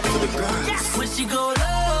 Charlie Black for the girls. When she go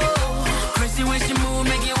low, crazy when she move,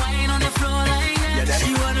 make it whine on the floor like that.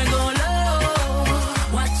 She wanna go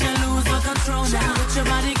low, watch her lose her control now. Let your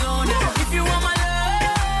body go now. If you want my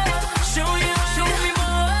love, show me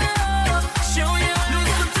more, show you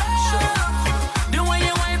lose control. The way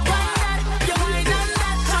you whine on that, you whine on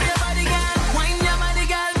that. Show your body, girl, whine your body,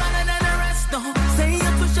 girl, better than the rest. No, say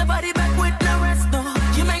you push your body back with the rest. No,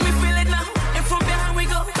 you make me feel it now. And from behind we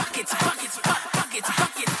go, fuck it, fuck it, fuck it,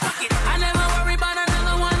 fuck it, fuck it. I never worry about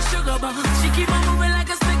another one sugar bomb. She keep on moving like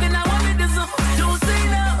a stick and I want me to zone. Don't say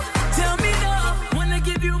no, tell me no. Wanna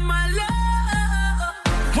give you my love.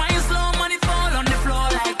 Why you slow money fall on the floor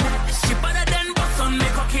like that? She better than bust on me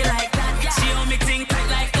cocky like that. She on me think tight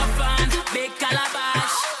like a fan, big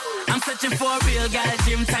calabash. I'm searching for a real girl,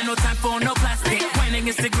 gym time, no time for no plastic. Whining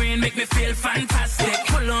is the green, make me feel fantastic.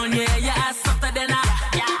 Pull on, yeah, your ass softer than I.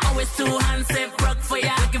 Always two hands, say broke for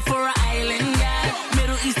ya. Looking for an island girl,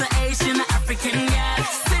 Middle Eastern, Asian, African girl.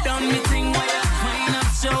 Sit on me thing while you wind up,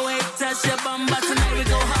 show it, touch your bumper. Tonight we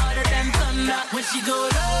go harder than thunder. When she go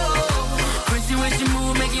low, crazy when she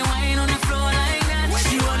move, make it whine on the floor like that.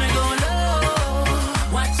 She wanna go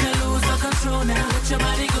low, watch her lose her control now. Let your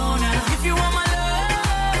body go now. If you want my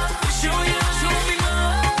love, show me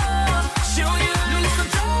more, show you lose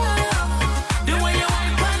control. The way you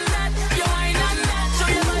whine on that, you whine on that. Show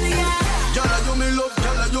your body, girl. Girl, you me love,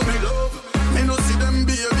 girl, you me love. Me no see them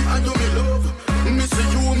baby, and you me love. Me see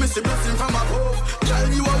you, me see blessing from above. Girl,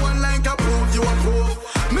 you are one like a proof, you are proof.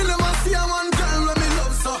 Me never see a one girl when me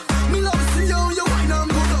love so. Me love see how you wine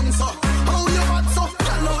and go down so. How you hot so,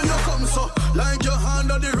 girl, how you come so. Like your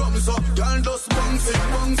hand on the rum so. Girl, just bounce it,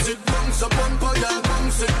 bounce it, bounce up, bumper, girl.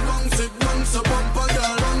 Bounce it, bounce it, bounce up, bumper,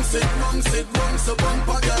 girl. Bounce it, bounce it, bounce up,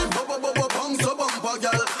 bumper, girl. Bounce up, bumper,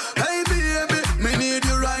 girl. Hey baby, me need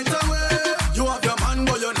you right away. You have your man,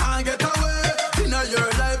 but you not get away. In your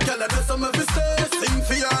life, girl, I do some of it stay. Sing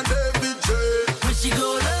for your David J. When she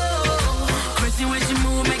go low, crazy when she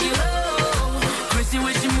move, make it low. Crazy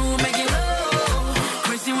when she move, make it low.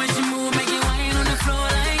 Crazy when she move, make it whine on the floor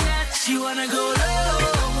like that. She wanna go low.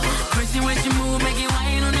 Crazy when she move, make it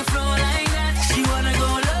whine on the floor like that. She wanna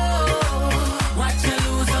go low. Watch her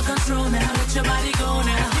lose her control now. Let your body go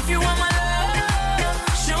now. If you want my love,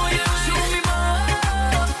 show me more,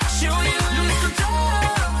 show you lose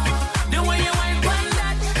control. The way you whine on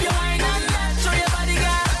that, you whine on that. Show your body,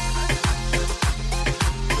 girl.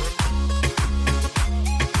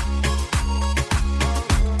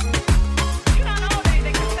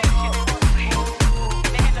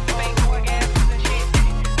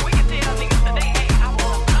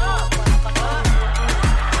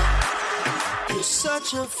 You're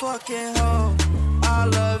such a fucking hoe, I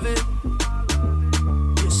love it.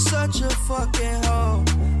 You're such a fucking hoe,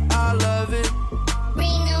 I love it.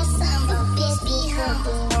 Reno Samba, bitch, be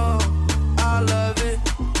humble. Oh, I love it.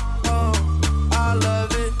 Oh, I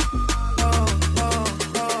love it. Oh, oh,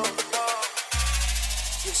 oh, oh.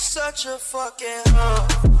 You're such such a fucking hoe.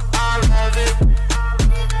 I love it.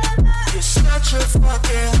 You're such a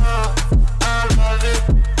fucking hoe. I love it.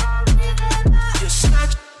 You're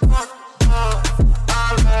such a fucking hoe.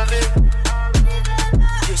 I love it.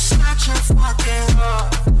 You're such a fucking hoe.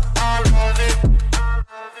 I love it.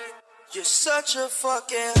 You're such a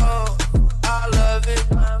fucking hoe. I love it.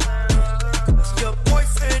 Your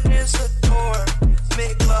boyfriend is a dork.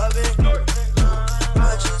 Make loving.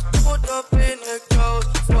 I just pulled up in the ghost.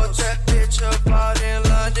 Fucked that bitch up out in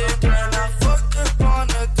London. And I fucked up on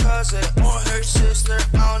her cousin or her sister.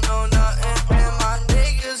 I don't know nothing. And my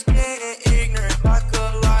niggas getting ignorant like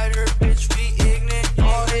a lighter. Bitch, we ignorant.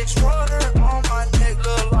 All this water on my neck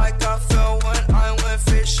look like I fell when I went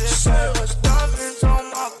fishing. So much diamonds on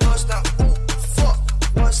my bust now. Ooh, fuck,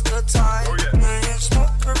 what's the time? Man,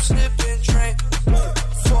 smoke, perp, slip, and drink. Ooh,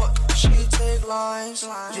 fuck, she take lines.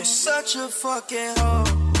 You're such a fucking hoe.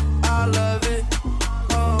 I love it.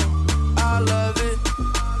 Oh, I love it.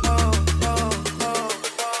 Oh, oh, oh, oh.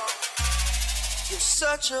 You're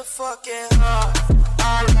such a fucking hoe.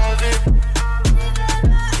 I love it.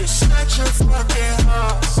 You're such a fucking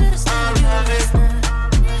hoe. I love it.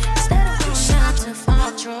 Instead of going out to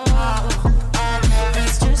find trouble,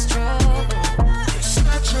 that's just trouble. You're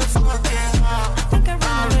such a fucking hoe. I think I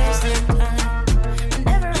run a race this time.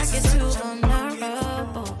 Whenever I get too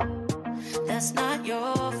vulnerable, that's not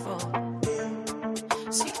your fault.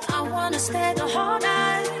 See, I wanna stay the whole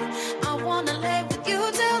night. I wanna lay with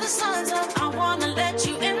you till the sun's up. I wanna let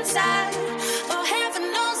you inside. Oh,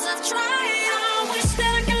 heaven knows I've tried. I wish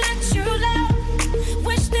that I could let you love.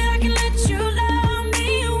 Wish that I could let you love me.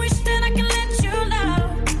 Wish that I could let you love.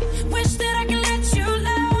 Wish that I could let you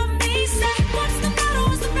love me. Say, what's the matter?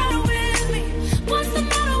 What's the matter with me? What's the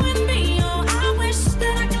matter with me? Oh, I wish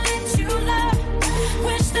that I could let you love.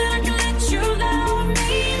 Wish that I could let you love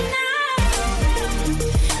me now.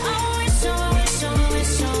 I wish, oh, I wish, oh, I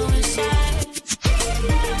wish, oh, I wish I.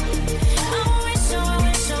 I wish, oh, I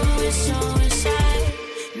wish, oh, I wish, oh, I wish I.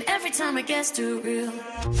 And every time it gets too real,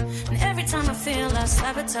 and every time I feel I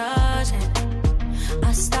sabotage it,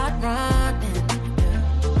 I start running.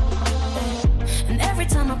 And every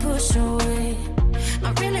time I push away,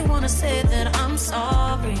 I really wanna say that I'm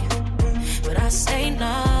sorry, but I say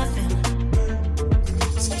nothing.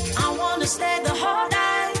 I wanna stay the whole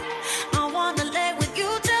night. I wanna lay with you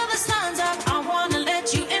till the sun's up. I wanna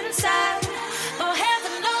let you inside. Oh,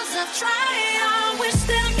 heaven knows I've tried. I wish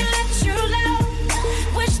that I could let you love.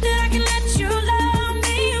 Wish that I could let you love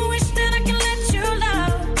me. Wish that I could let you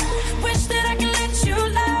love. Wish that I could let you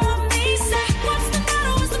love me. Say, what's the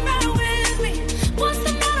matter? What's the matter with me? What's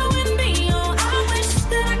the matter with me? Oh, I wish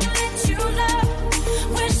that I could let you love.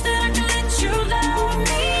 Wish that I could let you love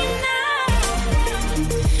me now.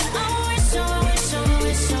 I wish, oh, I wish, oh, I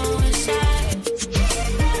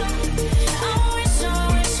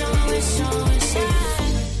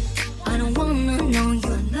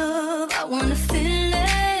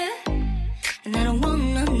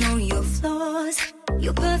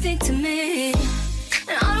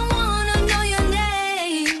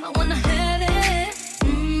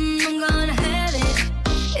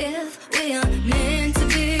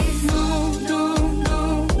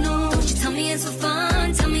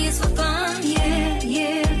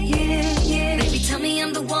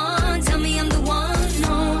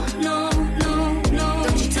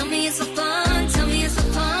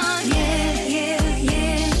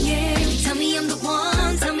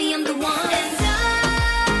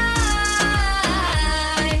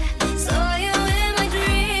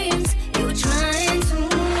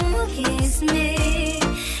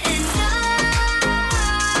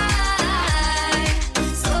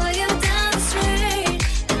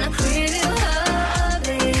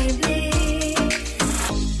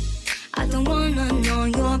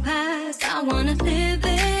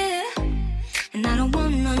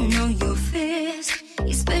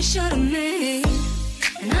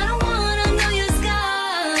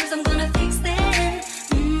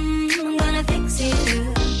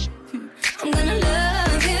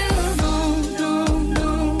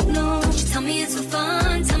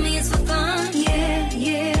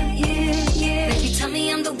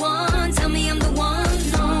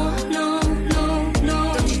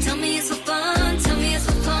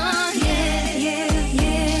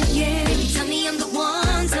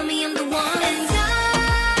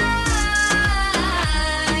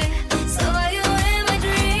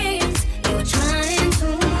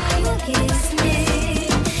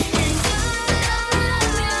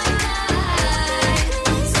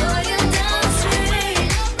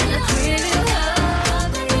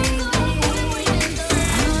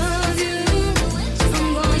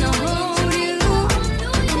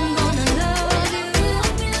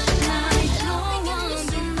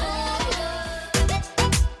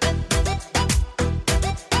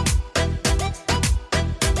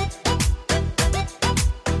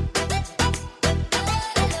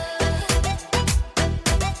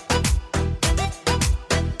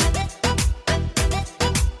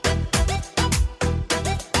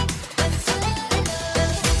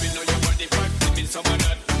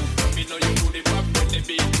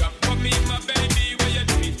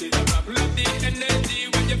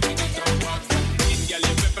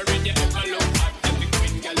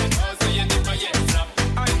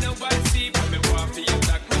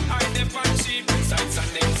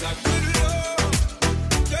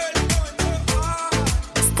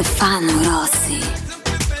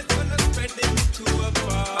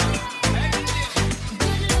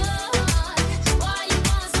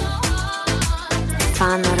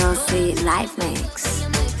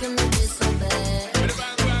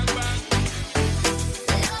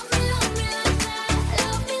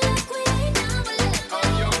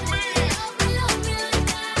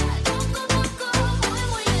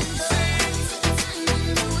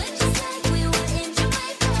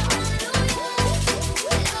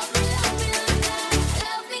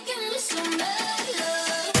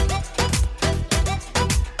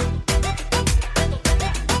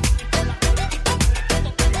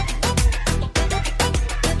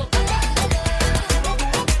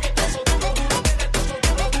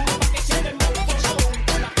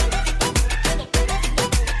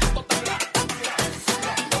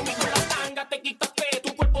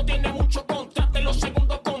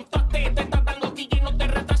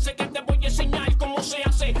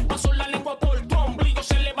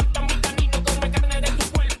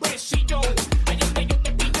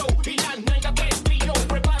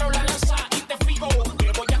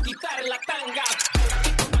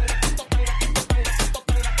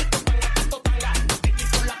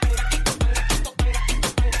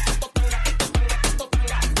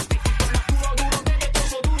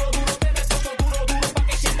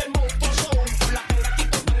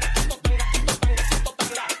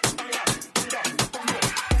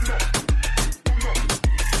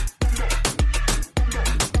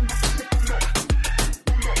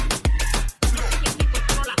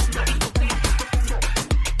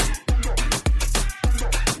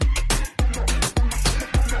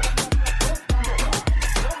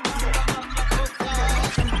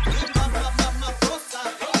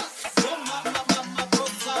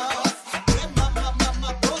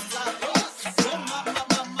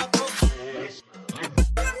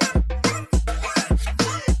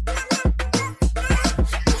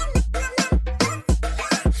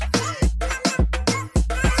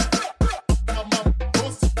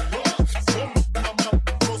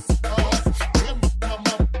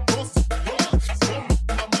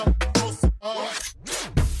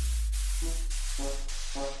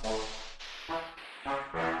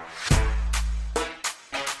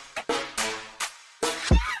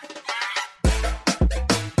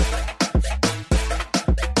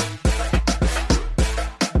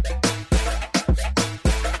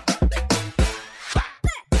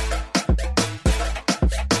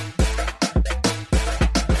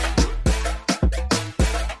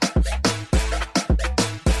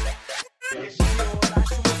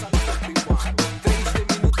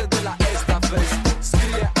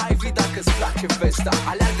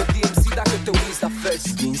Aleargă DMC dacă te uiți la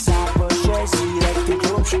fest. Din sapă și direct în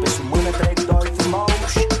club și pe sub mână trec doi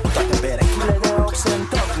frumoși. Toate berechile de ochi se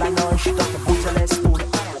întorc la noi și toate buzele spun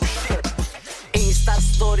oh shit. Insta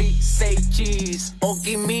story, say cheese,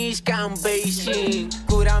 ochii mici ca în Beijing.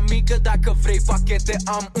 Gura mică dacă vrei pachete,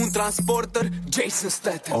 am un transporter, Jason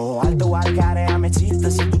Statham. O altă oarecare amețită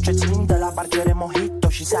se duce țintă la bar cere mojito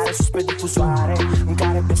și sare sus pe difuzoare în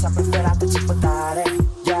care piesa preferată țipă tare,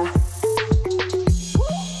 yeah.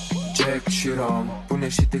 Jack și rom, pune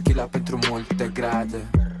și tequila pentru multe grade.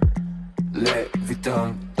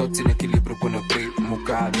 Levităm, toți în echilibru până primul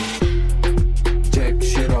cade. Jack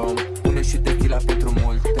și rom, pune și tequila pentru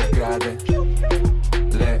multe grade.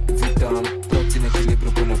 Levităm, toți în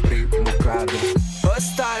echilibru până primul cade.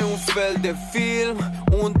 Ăsta e un fel de film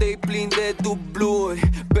unde-i plin de dubluri.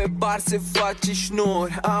 Pe bar se face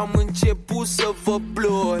șnuri, am început să vă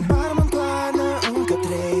blur. Barman toarnă încă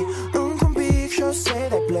 3, încă un pic și o să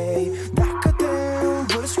dai play. Dacă te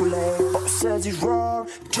învârți cu lei, poți să zici roar,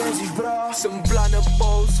 ce zici bro? Sunt blană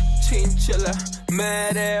pose, cincele,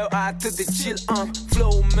 mereu atât de chill am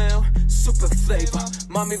flow-ul meu, super flavor.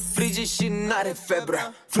 Mami frige și n-are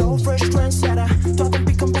febră. Flow fresh trendsetter, toate un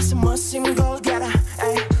pic îmi pasă, mă simt goal-getter.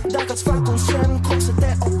 Ey, dacă-ți fac un semn, cum să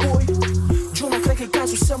te opui? Juno, cred că e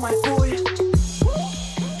cazul să mai pui.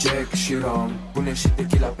 Jack și rom, pune și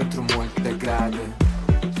tequila pentru multe grade.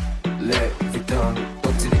 Levităm,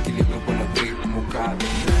 toți în echilibru până primul cade.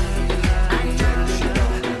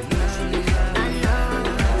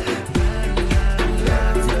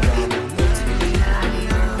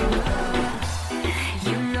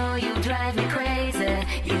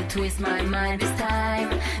 Twist my mind this time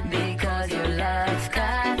because your love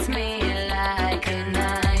cuts me like a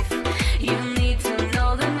knife. You need to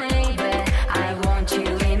know that maybe I want you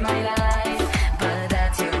in my life, but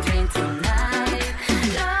that's your dream tonight.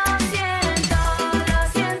 Lo siento,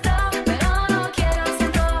 pero no quiero,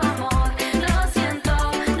 siento amor. Lo siento,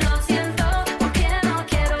 porque no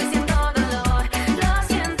quiero y siento dolor. Lo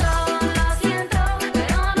siento,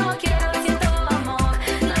 pero no quiero, siento amor.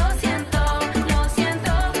 Lo siento.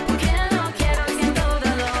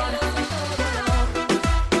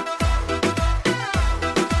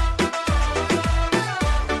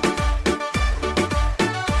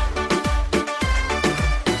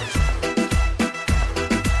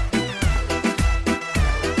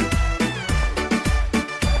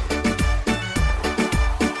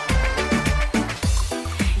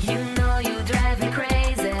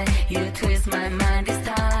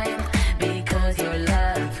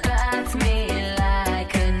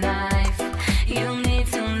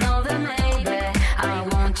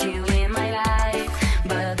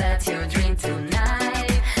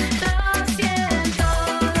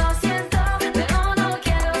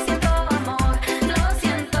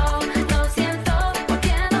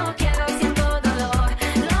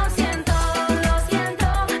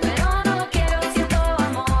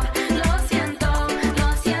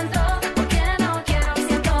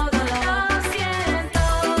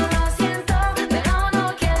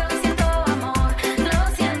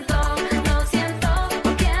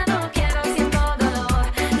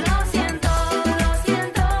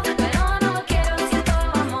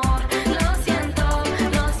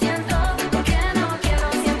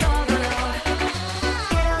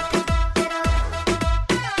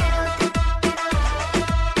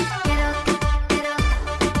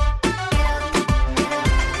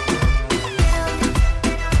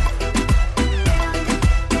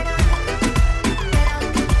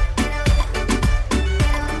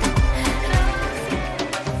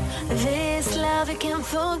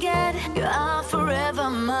 Forget you are forever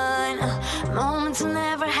mine. Moments will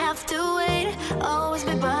never have to wait. Always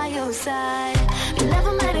be by your side. You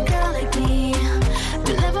never met a girl like me.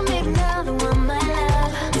 You never meet another one, my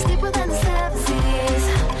love. It's deeper than the seven seas.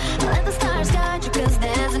 Let the stars guide you, 'cause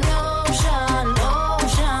there's an ocean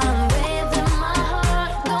within my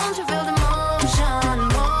heart. Don't you feel the motion,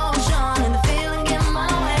 and the feeling in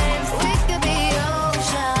my waves? We could be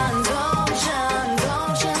oceans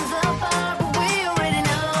apart, but we already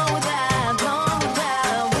know that.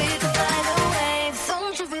 We could fly the waves.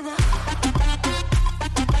 Don't you feel the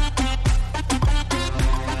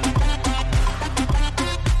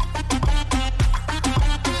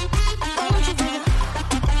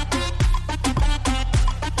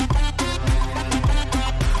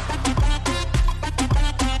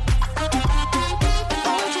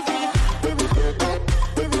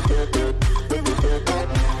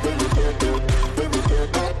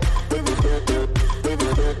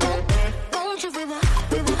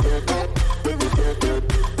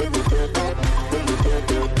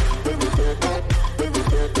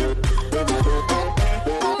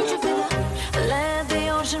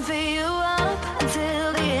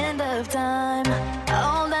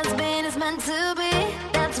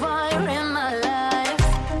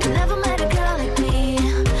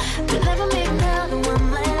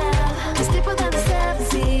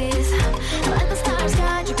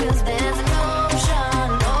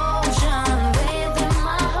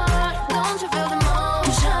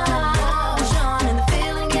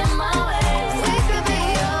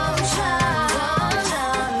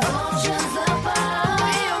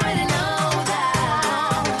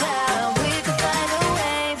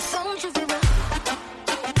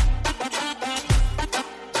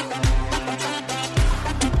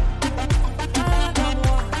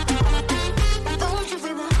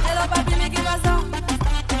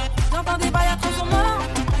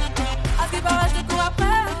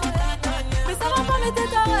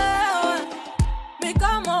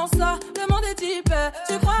le monde est typé.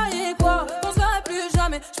 Tu croyais quoi? Qu'on serait plus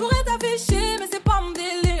jamais. J'pourrais t'afficher, mais c'est pas mon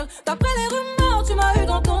délire. D'après les rumeurs, tu m'as eu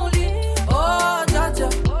dans ton lit. Oh, dja dja,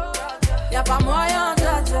 y'a pas moyen,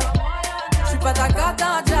 dja dja. J'suis pas ta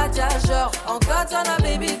cata, dja dja. Genre, en katana,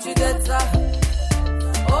 baby, tu t'aides ça.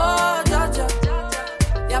 Oh, dja dja,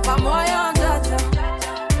 y'a pas moyen, dja dja.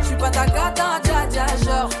 J'suis pas ta cata, dja dja.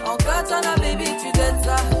 Genre, en katana, baby, tu t'aides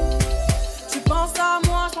ça. Tu penses à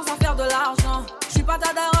moi, j'pense à faire de l'argent. J'suis pas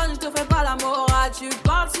ta daronne, j'te fais pas la morale. Tu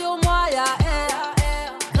parles sur moi, y'a air.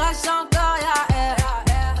 Crache encore, y'a air.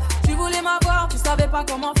 Tu voulais m'avoir, tu savais pas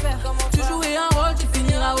comment faire. Tu jouais un rôle, tu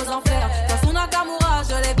finiras aux enfers. Dans son Nakamura,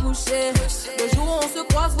 je l'ai couché. Le jour où on se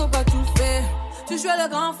croise, faut pas tout faire. Tu jouais le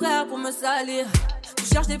grand frère pour me salir. Tu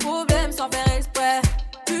cherches des problèmes sans faire exprès.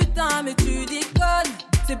 Putain, mais tu déconnes.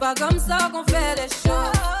 C'est pas comme ça qu'on fait les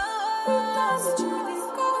choses. Putain, si tu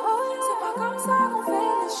déconnes, c'est pas comme ça qu'on fait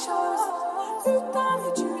les choses. Putain,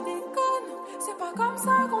 mais tu déconnes, c'est pas comme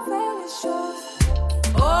ça qu'on fait les choses.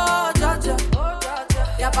 Oh, dja dja,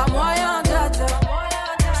 y'a pas moyen, dja dja.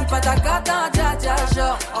 J'suis pas ta cata, dja dja.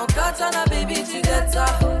 Genre, en katana, baby, tu t'aides ça.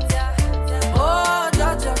 Oh,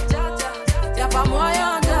 dja dja, y'a pas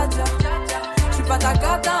moyen, dja dja. J'suis pas ta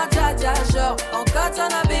cata, dja dja. Genre, en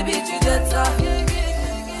katana, baby, tu t'aides ça.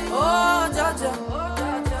 Oh, dja dja,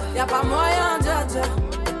 y'a pas moyen, dja dja.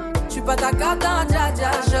 J'suis pas ta cata, dja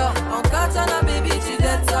dja. Genre, en katana, baby, tu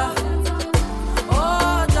t'aides ça.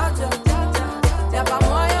 Oh, dja dja, y'a pas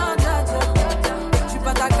moyen, dja dja. J'suis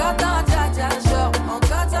pas ta cata, dja dja. Genre, en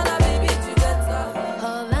katana, baby, tu t'aides ça.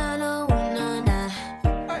 Havana, ooh, na, na.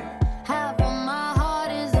 Half of my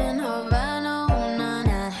heart is in Havana, ooh, na,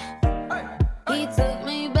 na. He took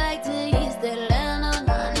me back to East Atlanta,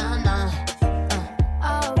 na, na, na.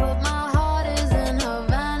 All of my heart is in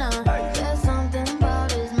Havana. There's something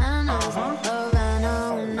about his manners. Havana,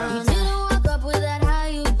 ooh, na, na. He didn't walk up with that how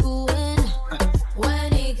you doing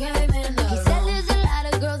when he came in. He said there's a lot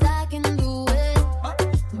of girls I can do it,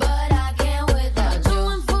 but I can't without you.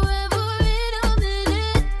 And forever in a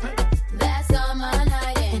minute, that summer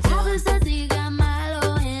night. And Tyler says he got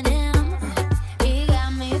Milo in him. He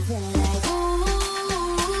got me feeling like ooh.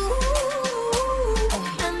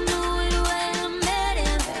 I knew it when I met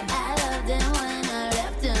him. I loved him when I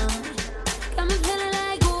left him. Got me feeling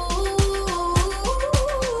like ooh.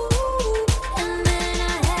 And then I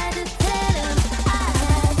had to tell him I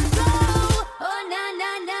had to go. Oh, na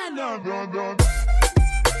na na na.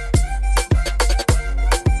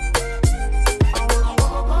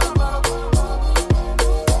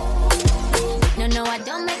 No, no, I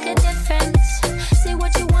don't make a difference. Say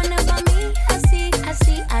what you want about me. I see.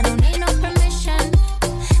 I don't need no permission.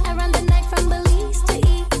 I run the night from Belize to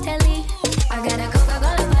Italy. I got a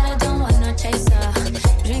Coca-Cola, but I don't want no chaser.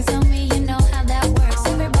 Drinks on me, you know how that works.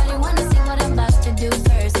 Everybody wanna see what I'm about to do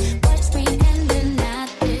first. Watch me and then not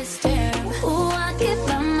disturb. Ooh, I get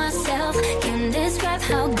by myself. Can't describe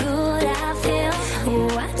how good I feel.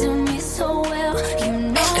 Ooh, I do me so well. You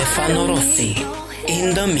know Stefano Rossi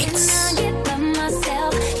in the mix. I get by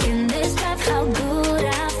myself. Can't describe how good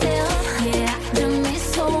I feel. Yeah, I do me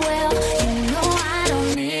so well. You know I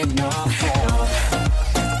don't need no help.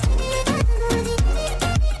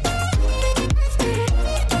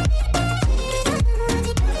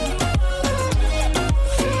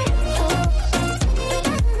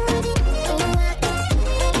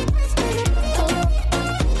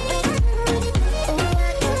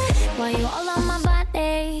 Why you all on my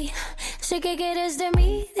body? Sé que quieres de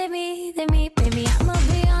mí, de mí, de mí, baby. I'ma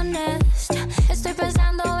be honest. Estoy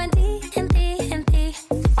pensando en ti, en ti, en ti.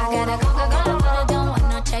 I got a Coca-Cola, but I don't want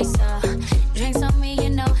no chaser. Drinks on me, you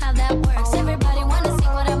know how that works. Everybody wanna see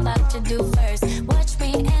what I'm about to do first. Watch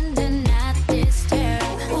me and then not disturb.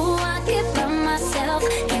 Ooh, I get by myself.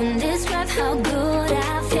 Can't describe how good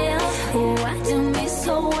I feel. Ooh, I do me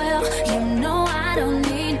so well. You know I don't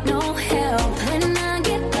need no help. When I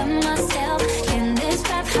get by myself, can't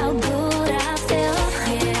describe how good I feel.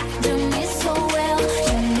 Yeah, I do me so well.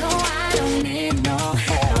 You know I don't need no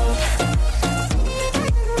help.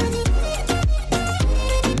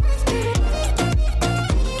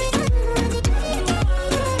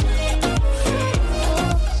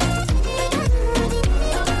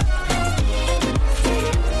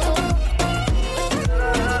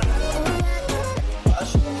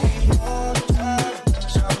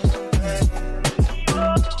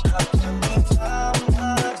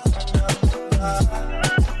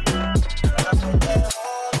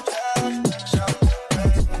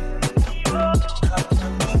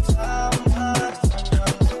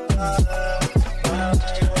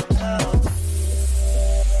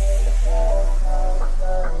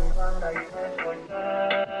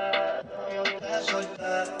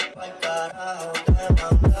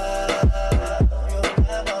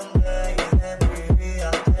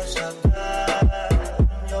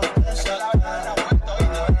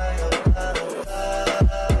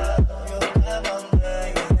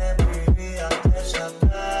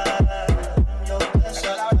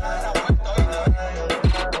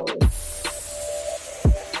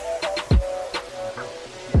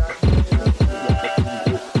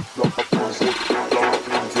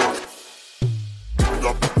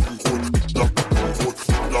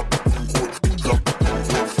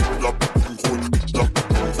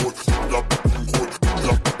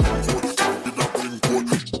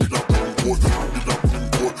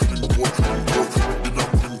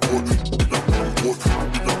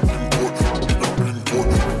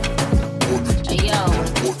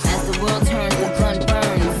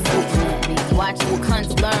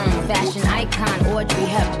 cunts learn. Fashion icon, Audrey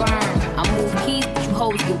Hepburn. I move keys, but you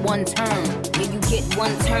hoes get one turn. Yeah, you get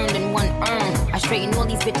one turn and one earn. I straighten all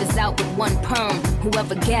these bitches out with one perm.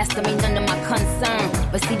 Whoever gassed them ain't none of my concern.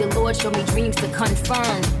 But see, the Lord showed me dreams to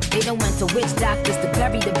confirm. They done went to witch doctors to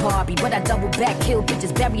bury the Barbie, but I double back, kill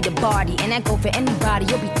bitches, bury the body. And that go for anybody,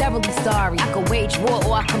 you'll be thoroughly sorry. I could wage war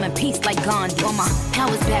or I come in peace like Gandhi. All my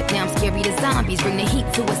powers back now, I'm scary to zombies. Bring the heat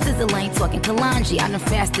to a sizzle, ain't talking Kalanji. I done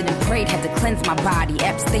fasted and prayed, had to cleanse my body.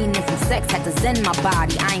 Abstaining from sex, had to zen my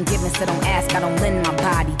body. I ain't giving, so don't ask, I don't lend my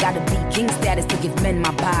body. Gotta be king status to give men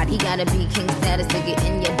my body. Gotta be king status to get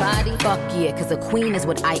in your body. Fuck yeah, cause a queen is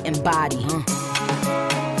what I embody.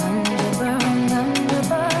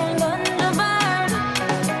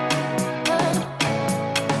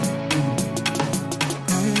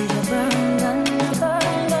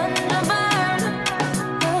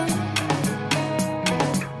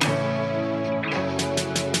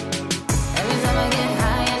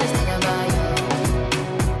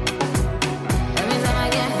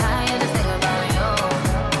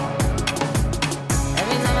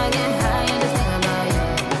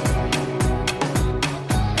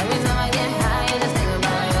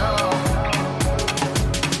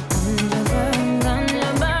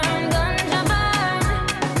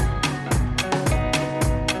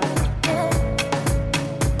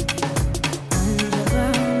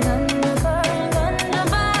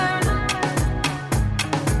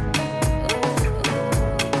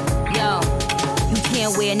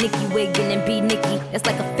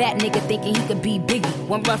 Thinking he could be Biggie.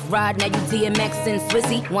 One rough ride, now you DMX and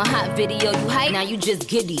Swizzy. One hot video, you hype, now you just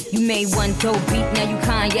giddy. You made one dope beat, now you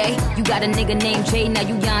Kanye. You got a nigga named Jay, now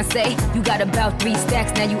you Beyonce. You got about 3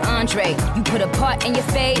 stacks, now you Andre. You put a part in your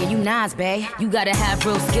fade, yeah, you Nas, bae. You gotta have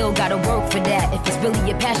real skill, gotta work for that. If it's really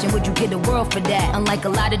your passion, would you get the world for that? Unlike a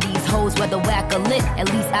lot of these hoes, whether whack or lit, at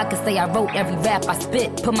least I could say I wrote every rap I spit.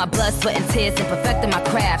 Put my blood, sweat, and tears in perfecting my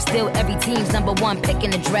craft. Still every team's #1 pick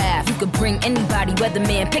in the draft. You could bring anybody,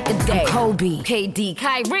 weatherman, pick a day. I'm Kobe, KD,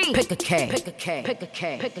 Kyrie, pick a K. Pick a K, pick a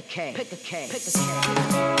K, pick a K, pick a K, pick a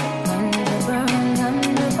K.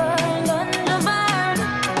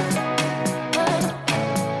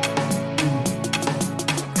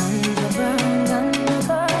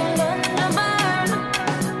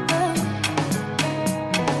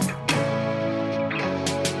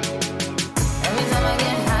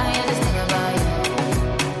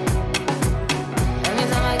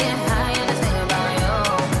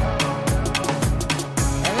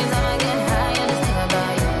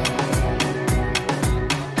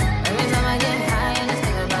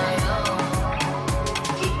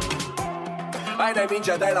 Hai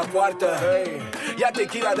mingea, dai la poartă, hey. Ia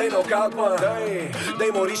tequila, dai knockout, mă, hey. Dai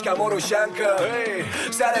moriși ca moroșeancă, hey.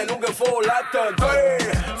 Seara e lungă, fă o lată, hey.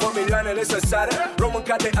 Fă milioanele să sară.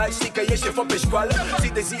 Românca de azi, știi că ești șefă pe școală. Zi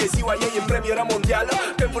de zi e ziua ei în premieră mondială.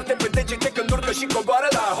 Te învârtem pe degete când urcă și coboară.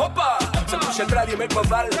 La hopa, să-mi duci centralie, merg pe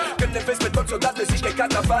val. Când ne vezi pe toți odată, zici că e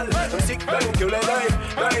catafal. Îmi zic, dai unchiule, dai,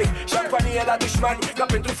 dai. Șampanie la dușmani, ca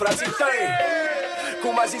pentru frații tăi.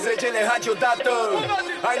 Cum a zis regele Hagi odată,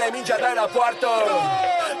 hai n-ai mingea, dai la poartă.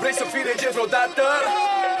 Vrei să fii rege vreodată?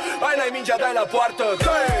 Hai n-ai mingea, dai la poartă.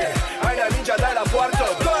 Hai n-ai mingea, dai la poartă.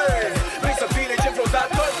 Vrei să fii rege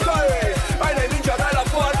vreodată? Hai n-ai mingea, dai la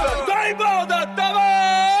poartă. Dai bă, odată, bă!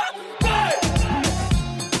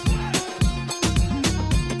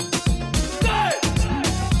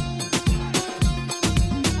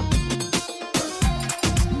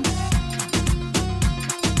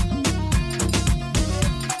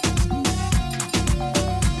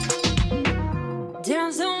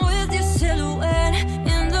 Dancing with your silhouette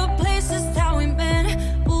in the places that we've been.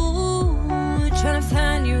 Ooh, trying to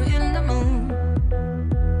find you in the moon.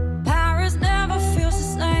 Paris never feels the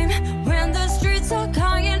same when the streets all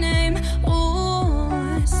call your name.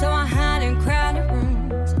 Ooh, so I hide in crowded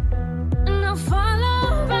rooms and I follow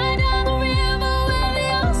right down the river where the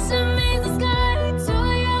ocean meets the sky. To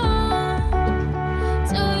you,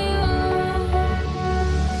 to you.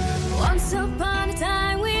 Once upon a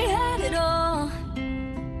time we had it all.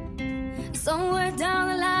 Somewhere down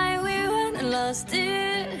the line we went and lost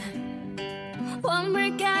it. One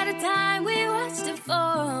break at a time we watched it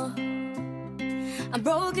fall. I'm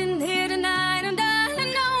broken here tonight, I'm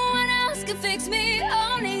dying, no one else can fix me.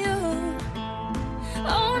 Only you,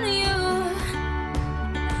 only you.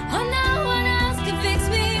 Oh, no one else can fix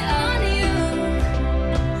me. Only you,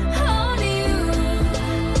 only you,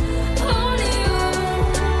 only you.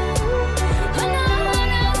 Oh, no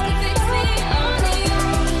one else can fix me. Only you.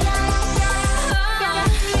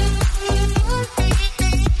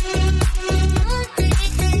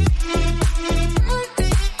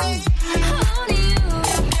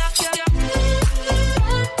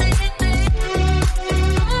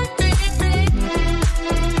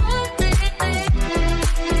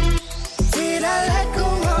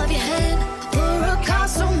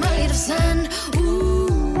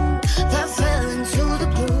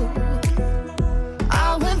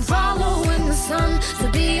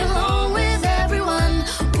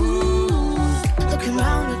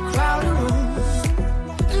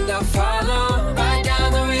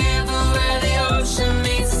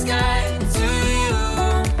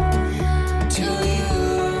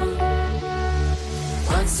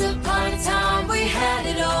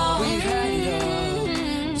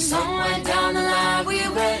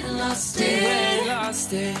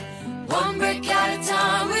 lost it. One break at a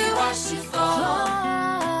time, we watched it fall.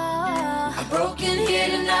 I'm broken here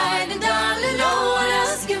tonight, and darling, no one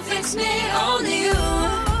else can fix me. Only you,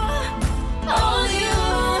 only you.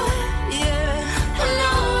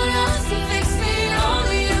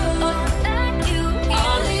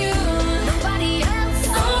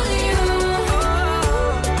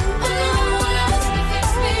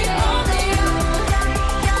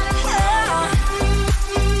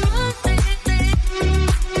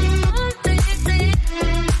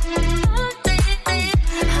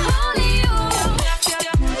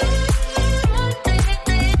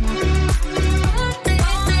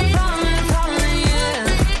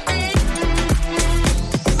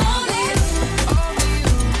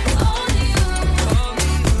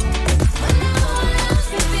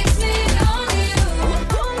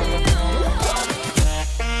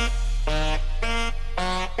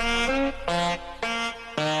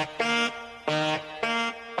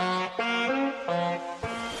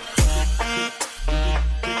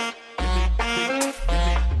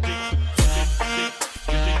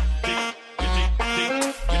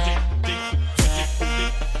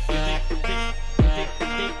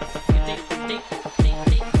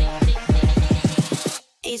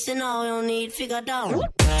 And all you'll need figured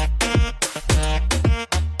out.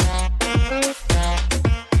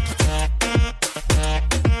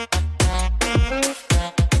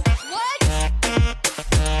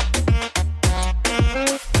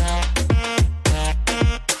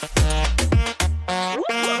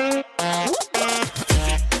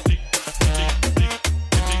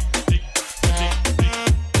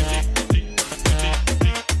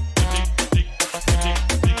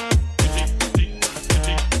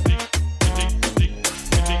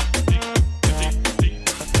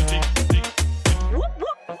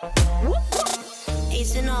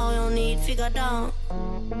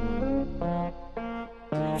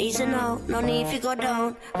 Easy now, no need to go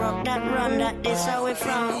down. Rock that, run that, this how we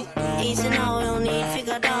from. Easy now, no need to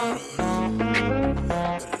go down.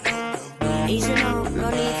 Easy now, no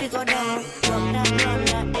need to go down. Rock that, run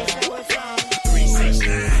that, this how we from.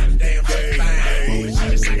 369, damn fine.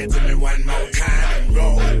 Just like it to me one more time and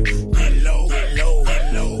roll. Get low, get low,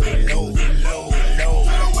 get low, get low, get low, get low. To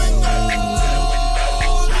the window, to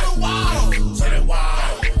the wall, to the wall.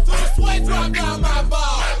 Just sweat drop down my ball.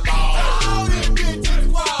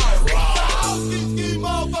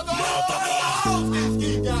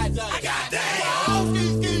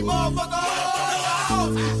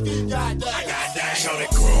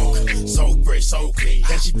 So clean,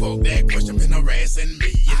 that she broke that question, been harassing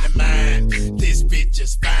me in the mind. This bitch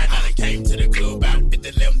is fine. I done came to the club out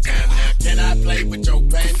 11 times now. Can I play with your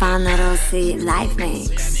pain? Stefano Rossi Live Mix.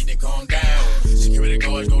 I need to calm down. Security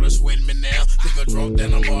guards go to sweat me now. Nigga drunk,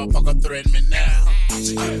 then a motherfucker threaten me now.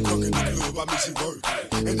 She get drunk in the club, I miss she work.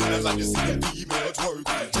 And then I like to see the females work.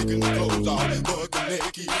 Taking the clothes off, bugging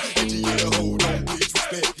naked. And she get a hold on, bitch,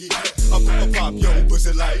 respect it. I'm gonna pop your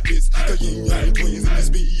pussy like this. Cause yin yang twins in this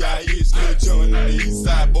B.I.H. Lil Jon and the East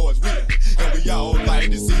Side boys with me. And we all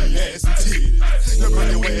like to see ass and titties. Now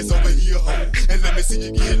bring your ass over here, ho. And let me see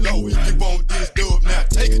you get low. If you want this dub, now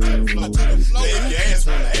take it to the floor. Now if your ass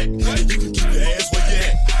wanna act, then you can keep your ass where you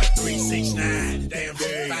at. 369, damn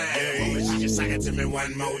fine. She just sang it to me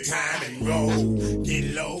one more time and roll. Get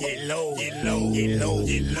low, get low, get low, get low,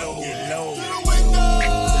 get low, get low. To the window,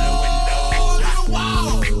 to the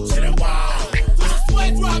wall, to the wall. Just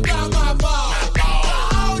sweat drop down my ball.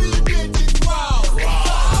 All these bitches raw.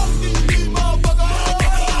 All these motherfuckers.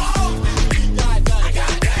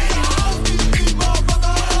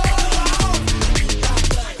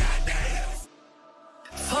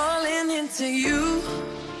 Falling into you,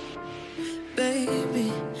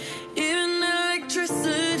 baby. Even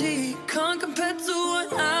electricity can't compare to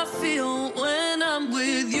what I feel when I'm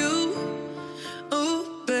with you.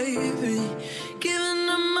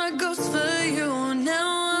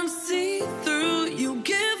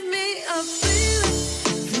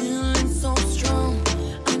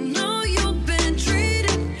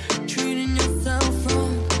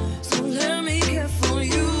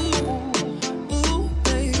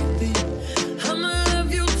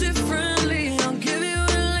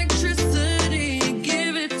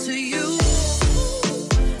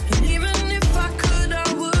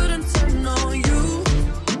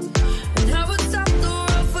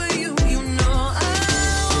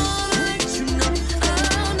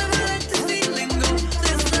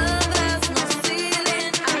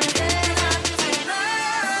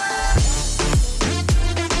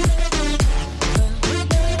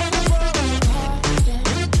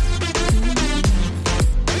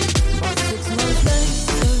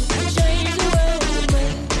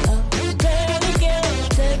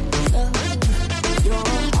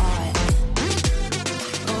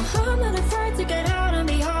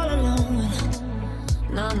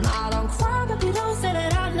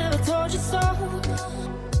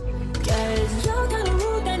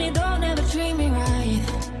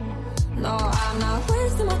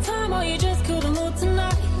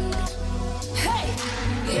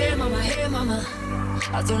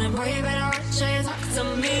 I told him, boy, you better watch and talk to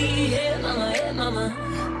me. Hey, mama.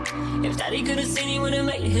 If daddy could've seen, he would've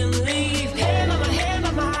made him leave. Hey, mama.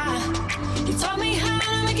 He taught me how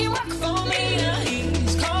to make it work for me. Now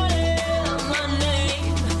he's calling my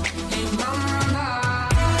name. Hey, mama.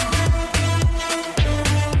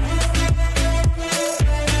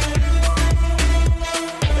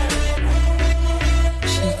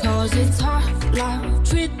 She calls it tough love.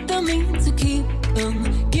 Treat them mean to keep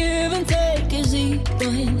them. Give and take is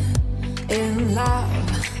even in love.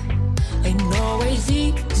 Ain't always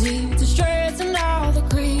easy to straighten all the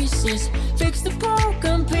creases, fix the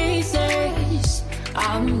broken pieces.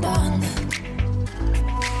 I'm done.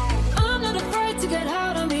 I'm not afraid to get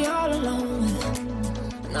out and be all alone.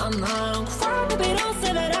 No, don't cry, baby, don't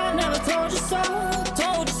say that I never told you so.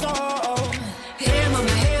 Hey,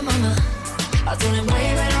 mama. I told him, boy,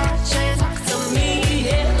 you better watch and talk to me.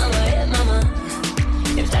 Hey, mama.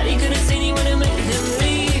 If daddy could've seen, he would've made him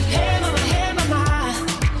leave. Hey, mama.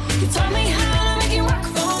 You taught me how to make it work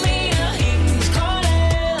for me. Now he's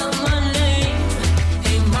calling my name.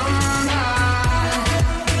 Hey, mama.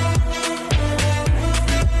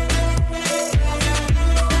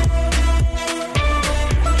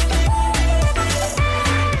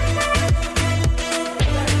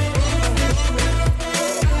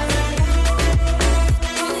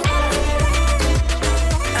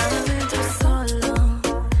 Adentro solo,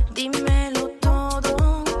 dímelo todo.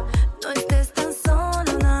 No estés tan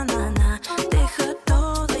solo, na. Deja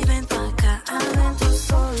todo y ven pa' acá. Adentro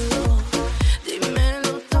solo,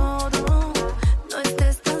 dímelo todo. No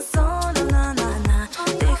estés tan solo, na.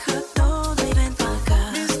 Deja todo y ven pa' acá.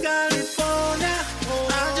 Miss California,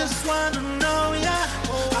 I just wanna know ya.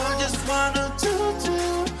 I just wanna do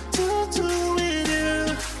with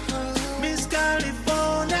you. Miss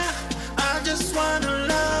California, I just wanna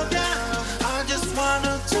love ya. I just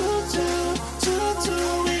wanna do with you.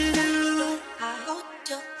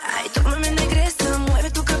 Ay, tómame negresa, mueve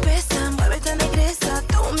tu cabeza, muévete negresa,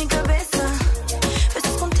 toma mi cabeza.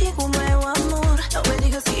 Besos contigo, nuevo amor, no me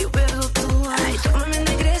digas que yo pierdo tu amor. Ay, tómame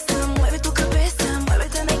negresa, mueve tu cabeza,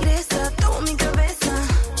 muévete negresa, toma mi cabeza.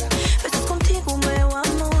 Besos contigo, nuevo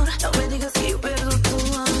amor, no me digas que yo pierdo tu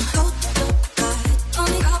amor.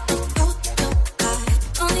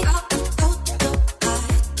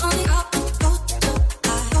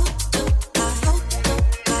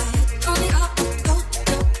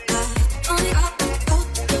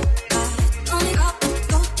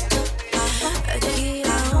 Aquí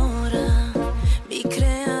ahora, mi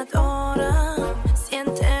creadora,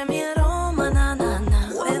 siente mi aroma, na.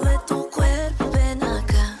 Mueve tu cuerpo, ven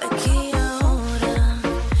acá. Aquí ahora,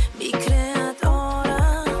 mi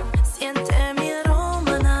creadora, siente mi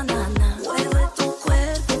aroma, na. Mueve tu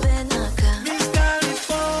cuerpo, ven acá. Miss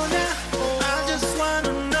California, I just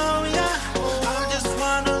wanna know ya. I just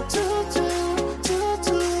wanna do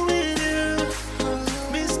with you.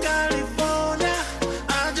 Miss California,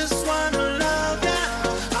 I just wanna love ya.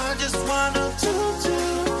 I just wanna do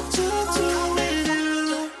with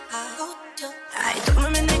you. Ay,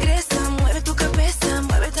 tómame negresa, mueve tu cabeza,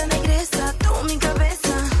 muévete negresa, toma mi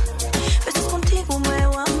cabeza. Besos contigo,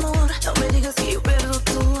 nuevo amor, no me digas que yo pierdo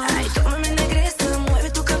tu amor. Ay, tómame negresa, mueve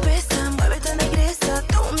tu cabeza, muévete negresa,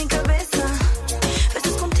 toma mi cabeza.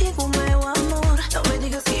 Besos contigo, nuevo amor, no me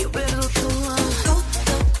digas que yo pierdo tu amor.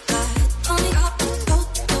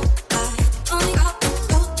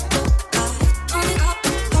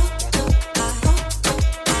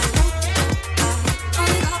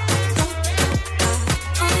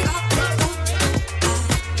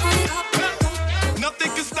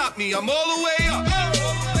 Nothing can stop me. I'm all the way up.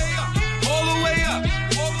 All the way up.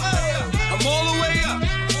 I'm all the way up.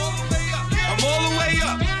 I'm all the way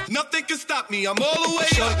up. Nothing can stop me. I'm all the way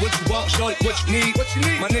up. Shorty, what you want, shorty, what you need.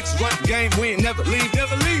 My niggas run the game, we ain't never leave.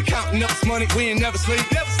 Counting up this money, we ain't never sleep.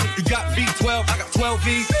 You got V12, I got 12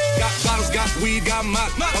 V's. Got bottles, got weed, got my.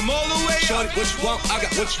 I'm all the way up. Shorty, what you want, I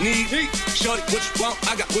got what you need. Shorty, what you want,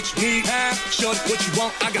 I got what you need. Shorty, what you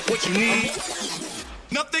want, I got what you need.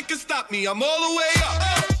 Nothing can stop me. I'm all the way up.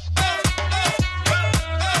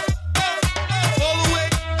 All the way.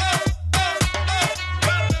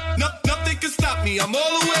 Nothing can stop me. I'm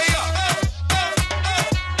all the way up.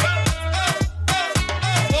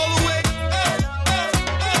 All the way.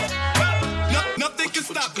 Nothing can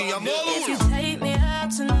stop me. I'm all the way. If you take me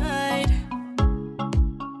out tonight,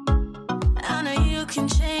 I know you can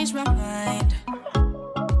change my mind.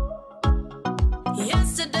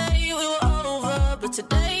 Yesterday we were over, but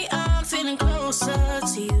today I'm feeling closer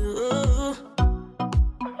to you.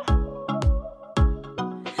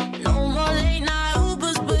 No more late night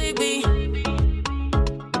Ubers, baby.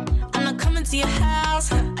 I'm not coming to your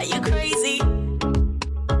house. Are you crazy?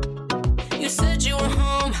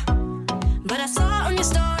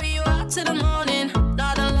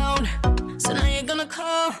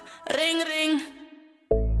 Ring, ring.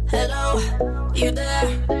 Hello, you there?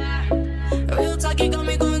 Real talk, you got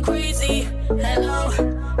me going crazy. Hello,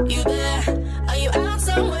 you there? Are you out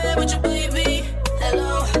somewhere with your baby?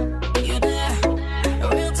 Hello, you there?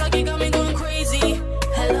 Real talk, you got me going crazy.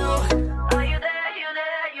 Hello, are you there? You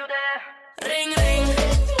there? You there? Ring, ring.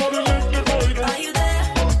 Are you there?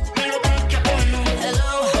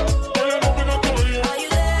 Hello, are you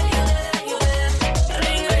there? You there? You there?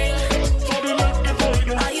 Ring, ring.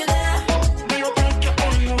 Are you there?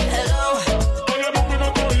 Hello,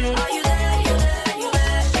 are you there? You there? You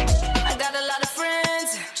there? I got a lot of friends.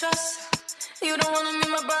 Trust you don't wanna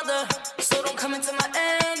meet my brother, so don't come into my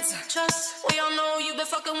ends. Trust we all know you've been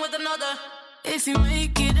fucking with another. If you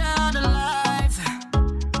make it out alive,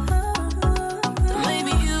 then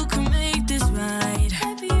maybe you can make this right.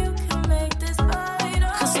 Maybe you can make this right.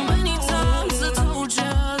 Cause so many times I told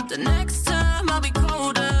you the next time I'll be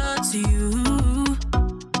colder to you.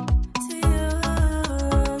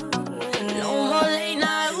 No more late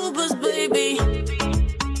night Ubers, baby.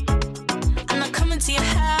 I'm not coming to your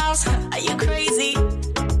house. Are you crazy?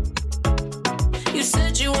 You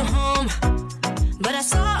said you were home, but I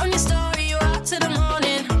saw on your story you're out till the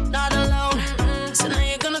morning, not alone. So now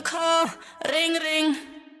you're gonna call, ring, ring.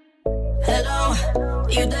 Hello,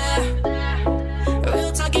 you there?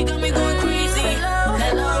 Real talk, you got me going crazy.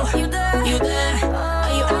 Hello, you there? You there?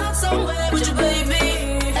 Are you out somewhere with your baby?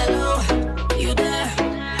 Hello, you there?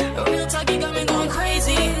 Real talk, you got me going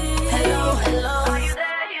crazy. Hello, hello. Are you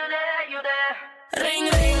there? You there? You there? Ring,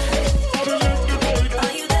 ring.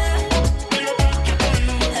 Are you there?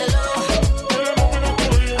 Hello.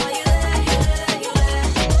 Are you there? You there? You there?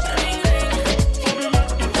 Ring, ring.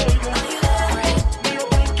 Are you there?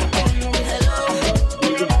 Hello.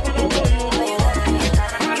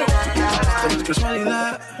 No es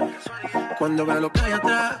casualidad cuando veo lo que hay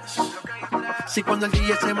atrás. Si cuando el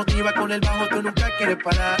DJ se motiva con el bajo, tú nunca quieres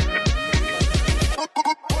parar.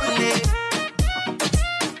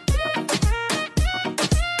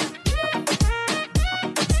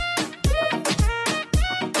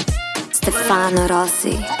 Stefano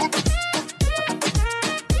Rossi.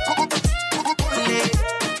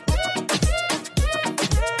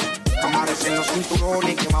 Amarres en los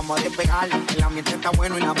cinturones que vamos a despegar. El ambiente está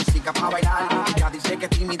bueno y la música para bailar. Ya dice que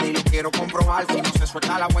es tímida y lo quiero comprobar. Si no se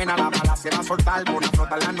suelta la buena, la mala se va a soltar. Pon a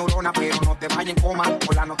flotar la neurona, pero no te vayas en coma.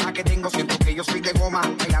 Por la nota que tengo siento que yo soy de goma.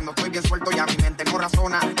 Bailando estoy bien suelto, ya mi mente no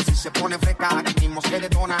razona. Si se pone fresca, aquí mismo se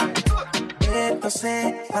detona. Esto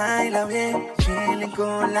se baila bien, chilling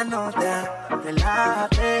con la nota.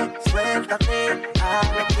 Relájate, suéltate,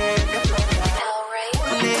 habla que te flota.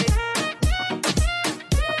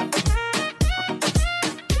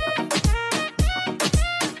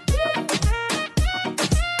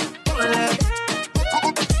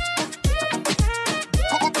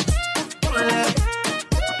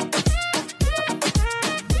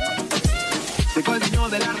 Llegó el niño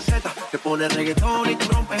de la receta, te pone reggaetón y tú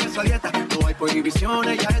rompes esa dieta. No hay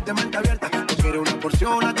prohibiciones, ya es de mente abierta. No quiere una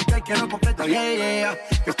porción, a ti te quiero completa. Yeah, yeah,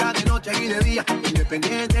 que está de noche y de día.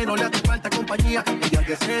 Independiente, no le hace falta compañía. Ella es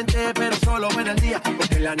decente, pero solo en el día.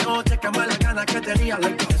 Porque en la noche cambia las ganas que tenía.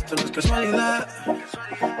 Esto no es casualidad,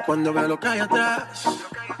 cuando veo lo que hay atrás.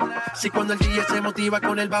 Si cuando el DJ se motiva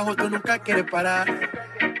con el bajo, tú nunca quieres parar.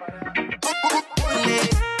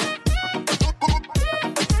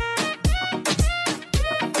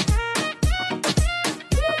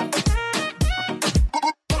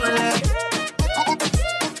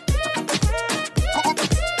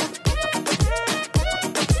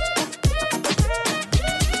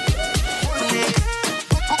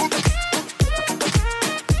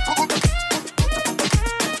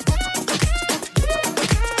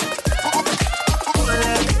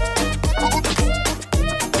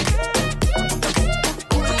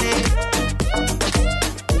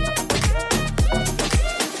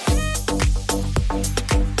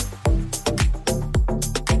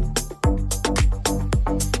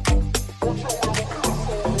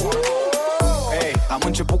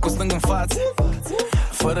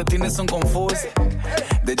 Fără tine sunt confuz.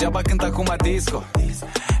 Degeaba cânt acum disco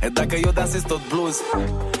dacă eu dansez tot blues.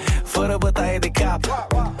 Fără bătaie de cap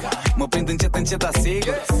mă prind încet, încet,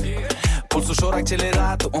 asigur. Puls ușor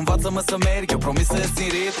accelerat, învață-mă să merg, eu promis să-ți țin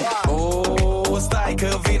ritm. Oh, stai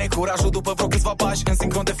că vine curajul după vreo câțiva pași în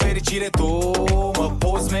sincron de fericire. Tu mă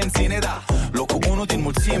poți menține, da, locul 1 din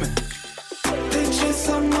mulțime. De ce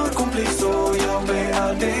să mă complic, să o iau pe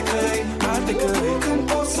alte căi, alte căi?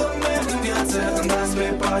 Când pot să merg în viață, în dans pe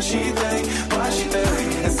pașii tăi, pașii tăi.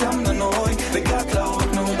 Înseamnă noi, legat la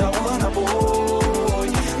ochi, nu dau înapoi.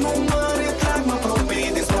 Nu mă retrag, mă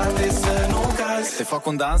apropii din spate să nu cazi. Te fac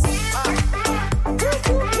un dans?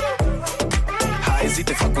 Hai zi,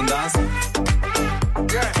 te fac un dans.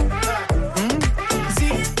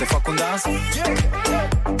 Zi, te fac un dans.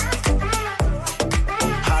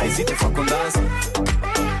 Hai zi, te fac un dans.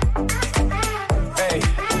 Ei,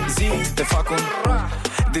 zi, te fac un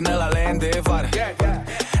din ăla len de vară.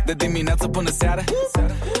 De dimineață până seară,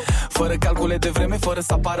 fără calcule de vreme, fără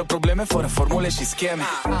să apară probleme, fără formule și scheme.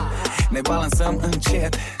 Ne balansăm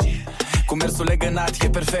încet, cu mersul legănat e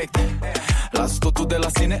perfect. Las totul de la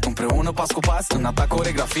sine, împreună pas cu pas, în atac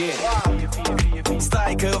coregrafie.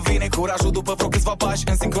 Stai că vine curajul după vreo câțiva pași,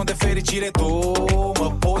 în sincron de fericire tu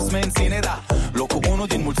mă poți menține, da, locul 1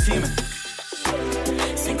 din mulțime.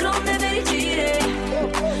 Sincron de fericire,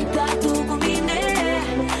 doar tu cu mine.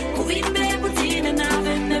 Cuvinte puține,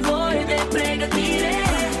 n-avem nevoie de pregătire.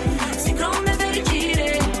 Sincron de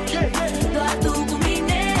fericire, doar tu cu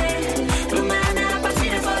mine. Lumea ne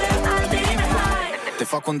aparține fără altine. Hai, te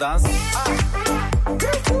fac un dans.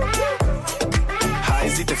 Hai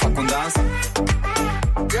zi, te fac un dans.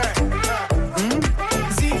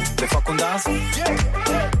 Zi, te fac un dans.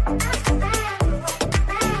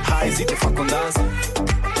 Hai zi, te fac un dans.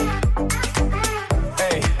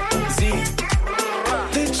 Ei, zi.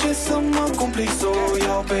 De ce să mă complic să o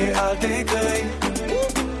iau pe alte căi,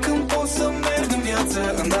 când pot să merg în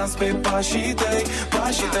viață în dans pe pașii tăi?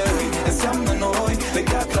 Pașii tăi înseamnă noi,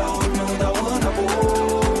 legat la ori, nu dau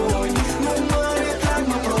înapoi. Nu mă retrag,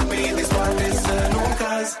 mă apropii de spate să nu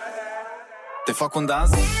caz. Te fac un dans.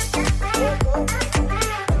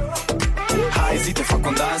 Hai zi, te fac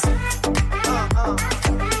un dans.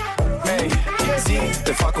 Hey, zi,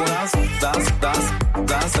 te fac un dans. Dans, dans,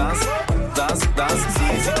 dans, dans. Dans, dans,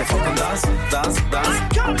 zi, te fac un dans. Dans, dans,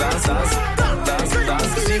 dans, dans. Dans, dans,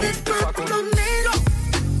 zi, te fac un dans.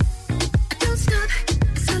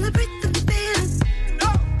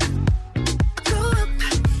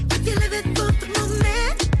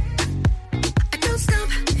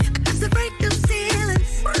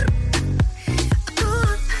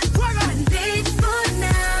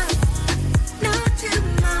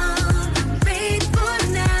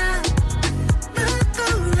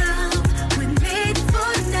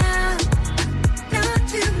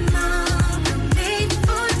 tomorrow.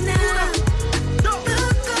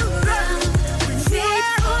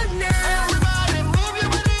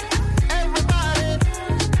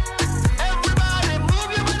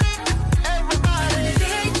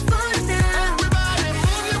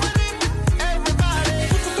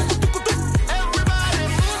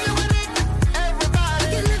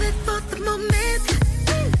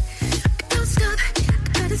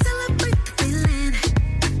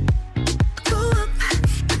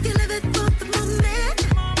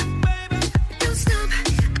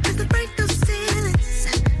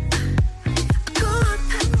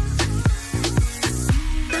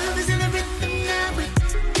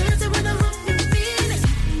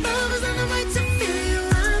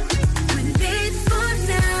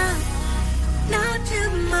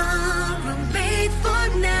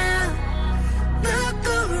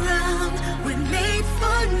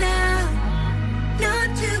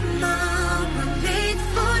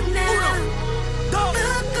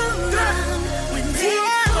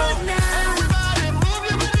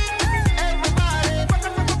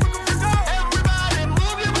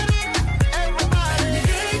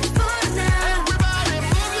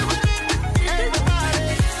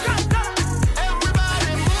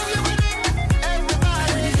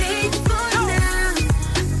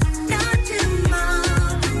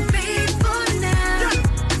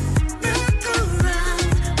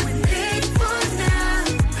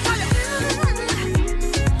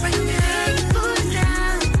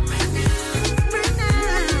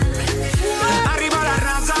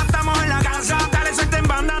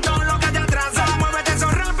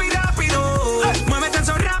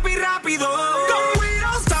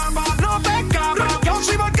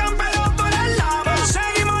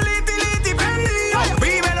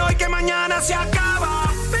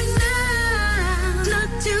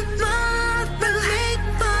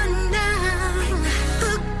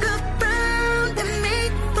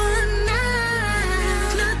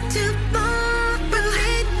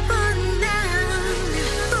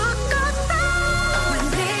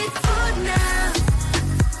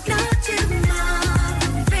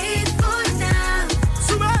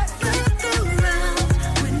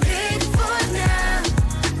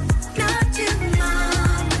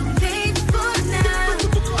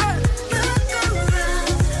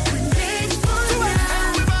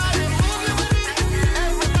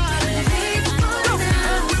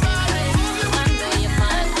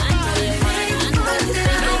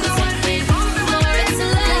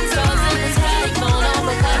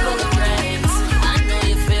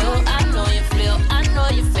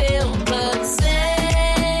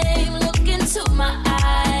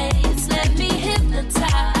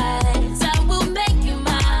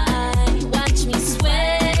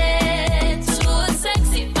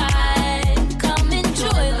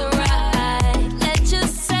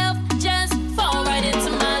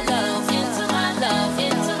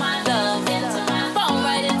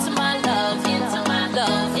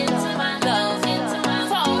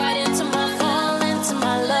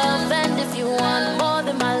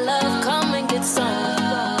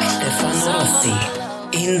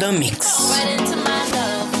 in the mix. Right into my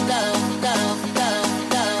love, love, love, love,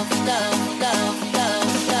 love, love, love,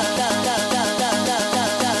 love, love, love,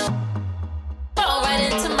 love, love. Fall right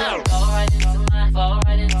into my, fall right into my, fall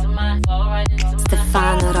right into my, fall right into my.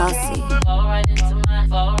 Stefano Rossi. Fall right into my,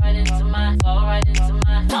 fall right into my, fall right into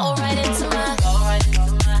my, fall right into my, fall right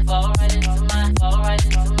into my, fall right into my, fall right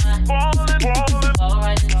into my, fall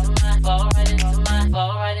right into my, fall right into my,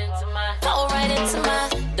 fall right into my, fall right into my.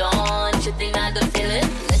 Don't you think I don't feel it?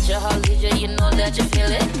 Let your heart lead you, you know that you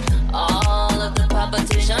feel it. All of the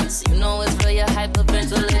palpitations, you know it's for your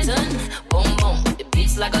hyperventilating. Boom boom, it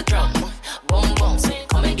beats like a drum. Boom boom, so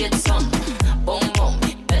come and get some. Boom boom,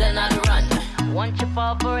 better not run. Once you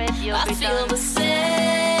fall for it, you'll be done. I feel the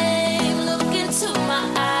same. Look into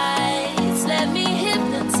my eyes. Let me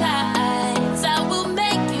hypnotize. I will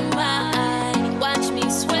make you mine. Watch me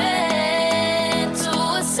sweat to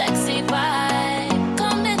a sexy vibe.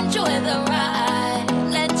 Come enjoy the ride.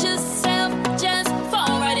 Let yourself just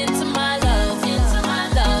fall right into my love. Into my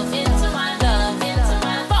love. Into my love. Into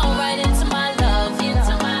my fall right into my love.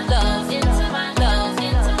 Into my love. Into my love.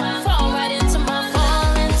 Into my fall right into my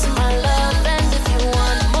fall into my love. And if you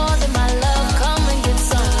want more than my love, come and get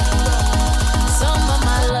some of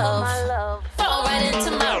my love. Fall right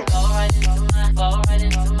into my, fall right into my, fall right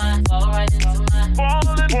into my, fall right into my, fall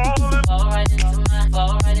right into my, fall right into my,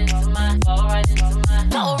 fall right into my, fall right into my,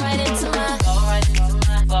 fall right into my,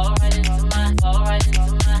 fall right into my, fall right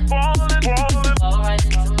into my, fall right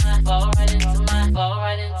into my, fall right into my, fall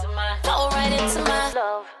right into my, fall right into my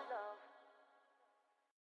love.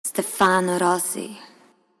 Stefano Rossi.